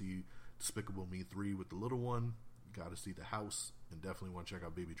 Got to see Despicable Me 3 with the little one. Got to see The House, and definitely want to check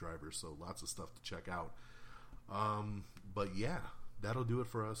out Baby Driver. So lots of stuff to check out. But yeah, that'll do it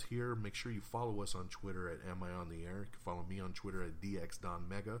for us here. Make sure you follow us on Twitter at Am I On The Air. You can follow me on Twitter at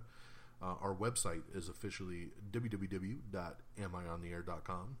DXDonMega. Our website is officially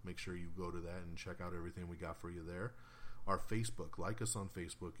www.amiontheair.com. Make sure you go to that and check out everything we got for you there. Our Facebook, like us on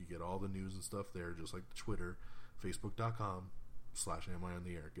Facebook. You get all the news and stuff there, just like the Twitter.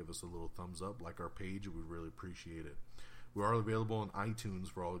 Facebook.com/amiontheair. Give us a little thumbs up, like our page. We really appreciate it. We are available on iTunes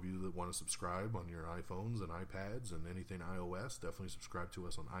for all of you that want to subscribe on your iPhones and iPads and anything iOS. Definitely subscribe to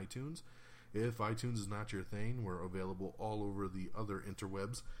us on iTunes. If iTunes is not your thing, we're available all over the other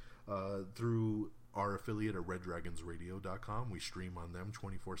interwebs. Through our affiliate at reddragonsradio.com. We stream on them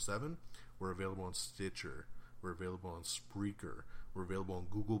 24/7. We're available on Stitcher. We're available on Spreaker. We're available on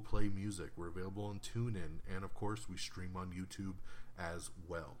Google Play Music. We're available on TuneIn. And, of course, we stream on YouTube as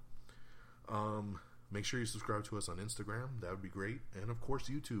well. Make sure you subscribe to us on Instagram. That would be great. And, of course,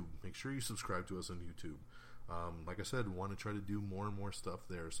 YouTube. Make sure you subscribe to us on YouTube. Like I said, want to try to do more and more stuff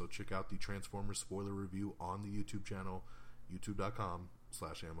there. So check out the Transformers spoiler review on the YouTube channel,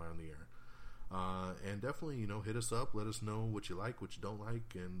 youtube.com/AmIOnTheAir. And definitely, hit us up. Let us know what you like, what you don't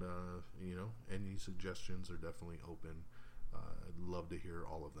like. And, any suggestions are definitely open. I'd love to hear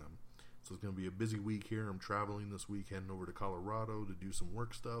all of them. So it's going to be a busy week here. I'm traveling this week, heading over to Colorado to do some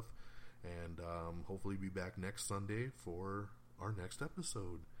work stuff. And hopefully be back next Sunday for our next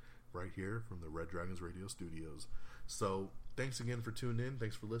episode right here from the Red Dragons Radio Studios. So thanks again for tuning in.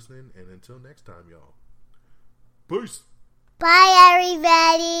 Thanks for listening. And until next time, y'all. Peace. Bye,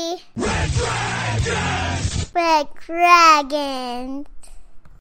 everybody. Red Dragons! Red Dragons.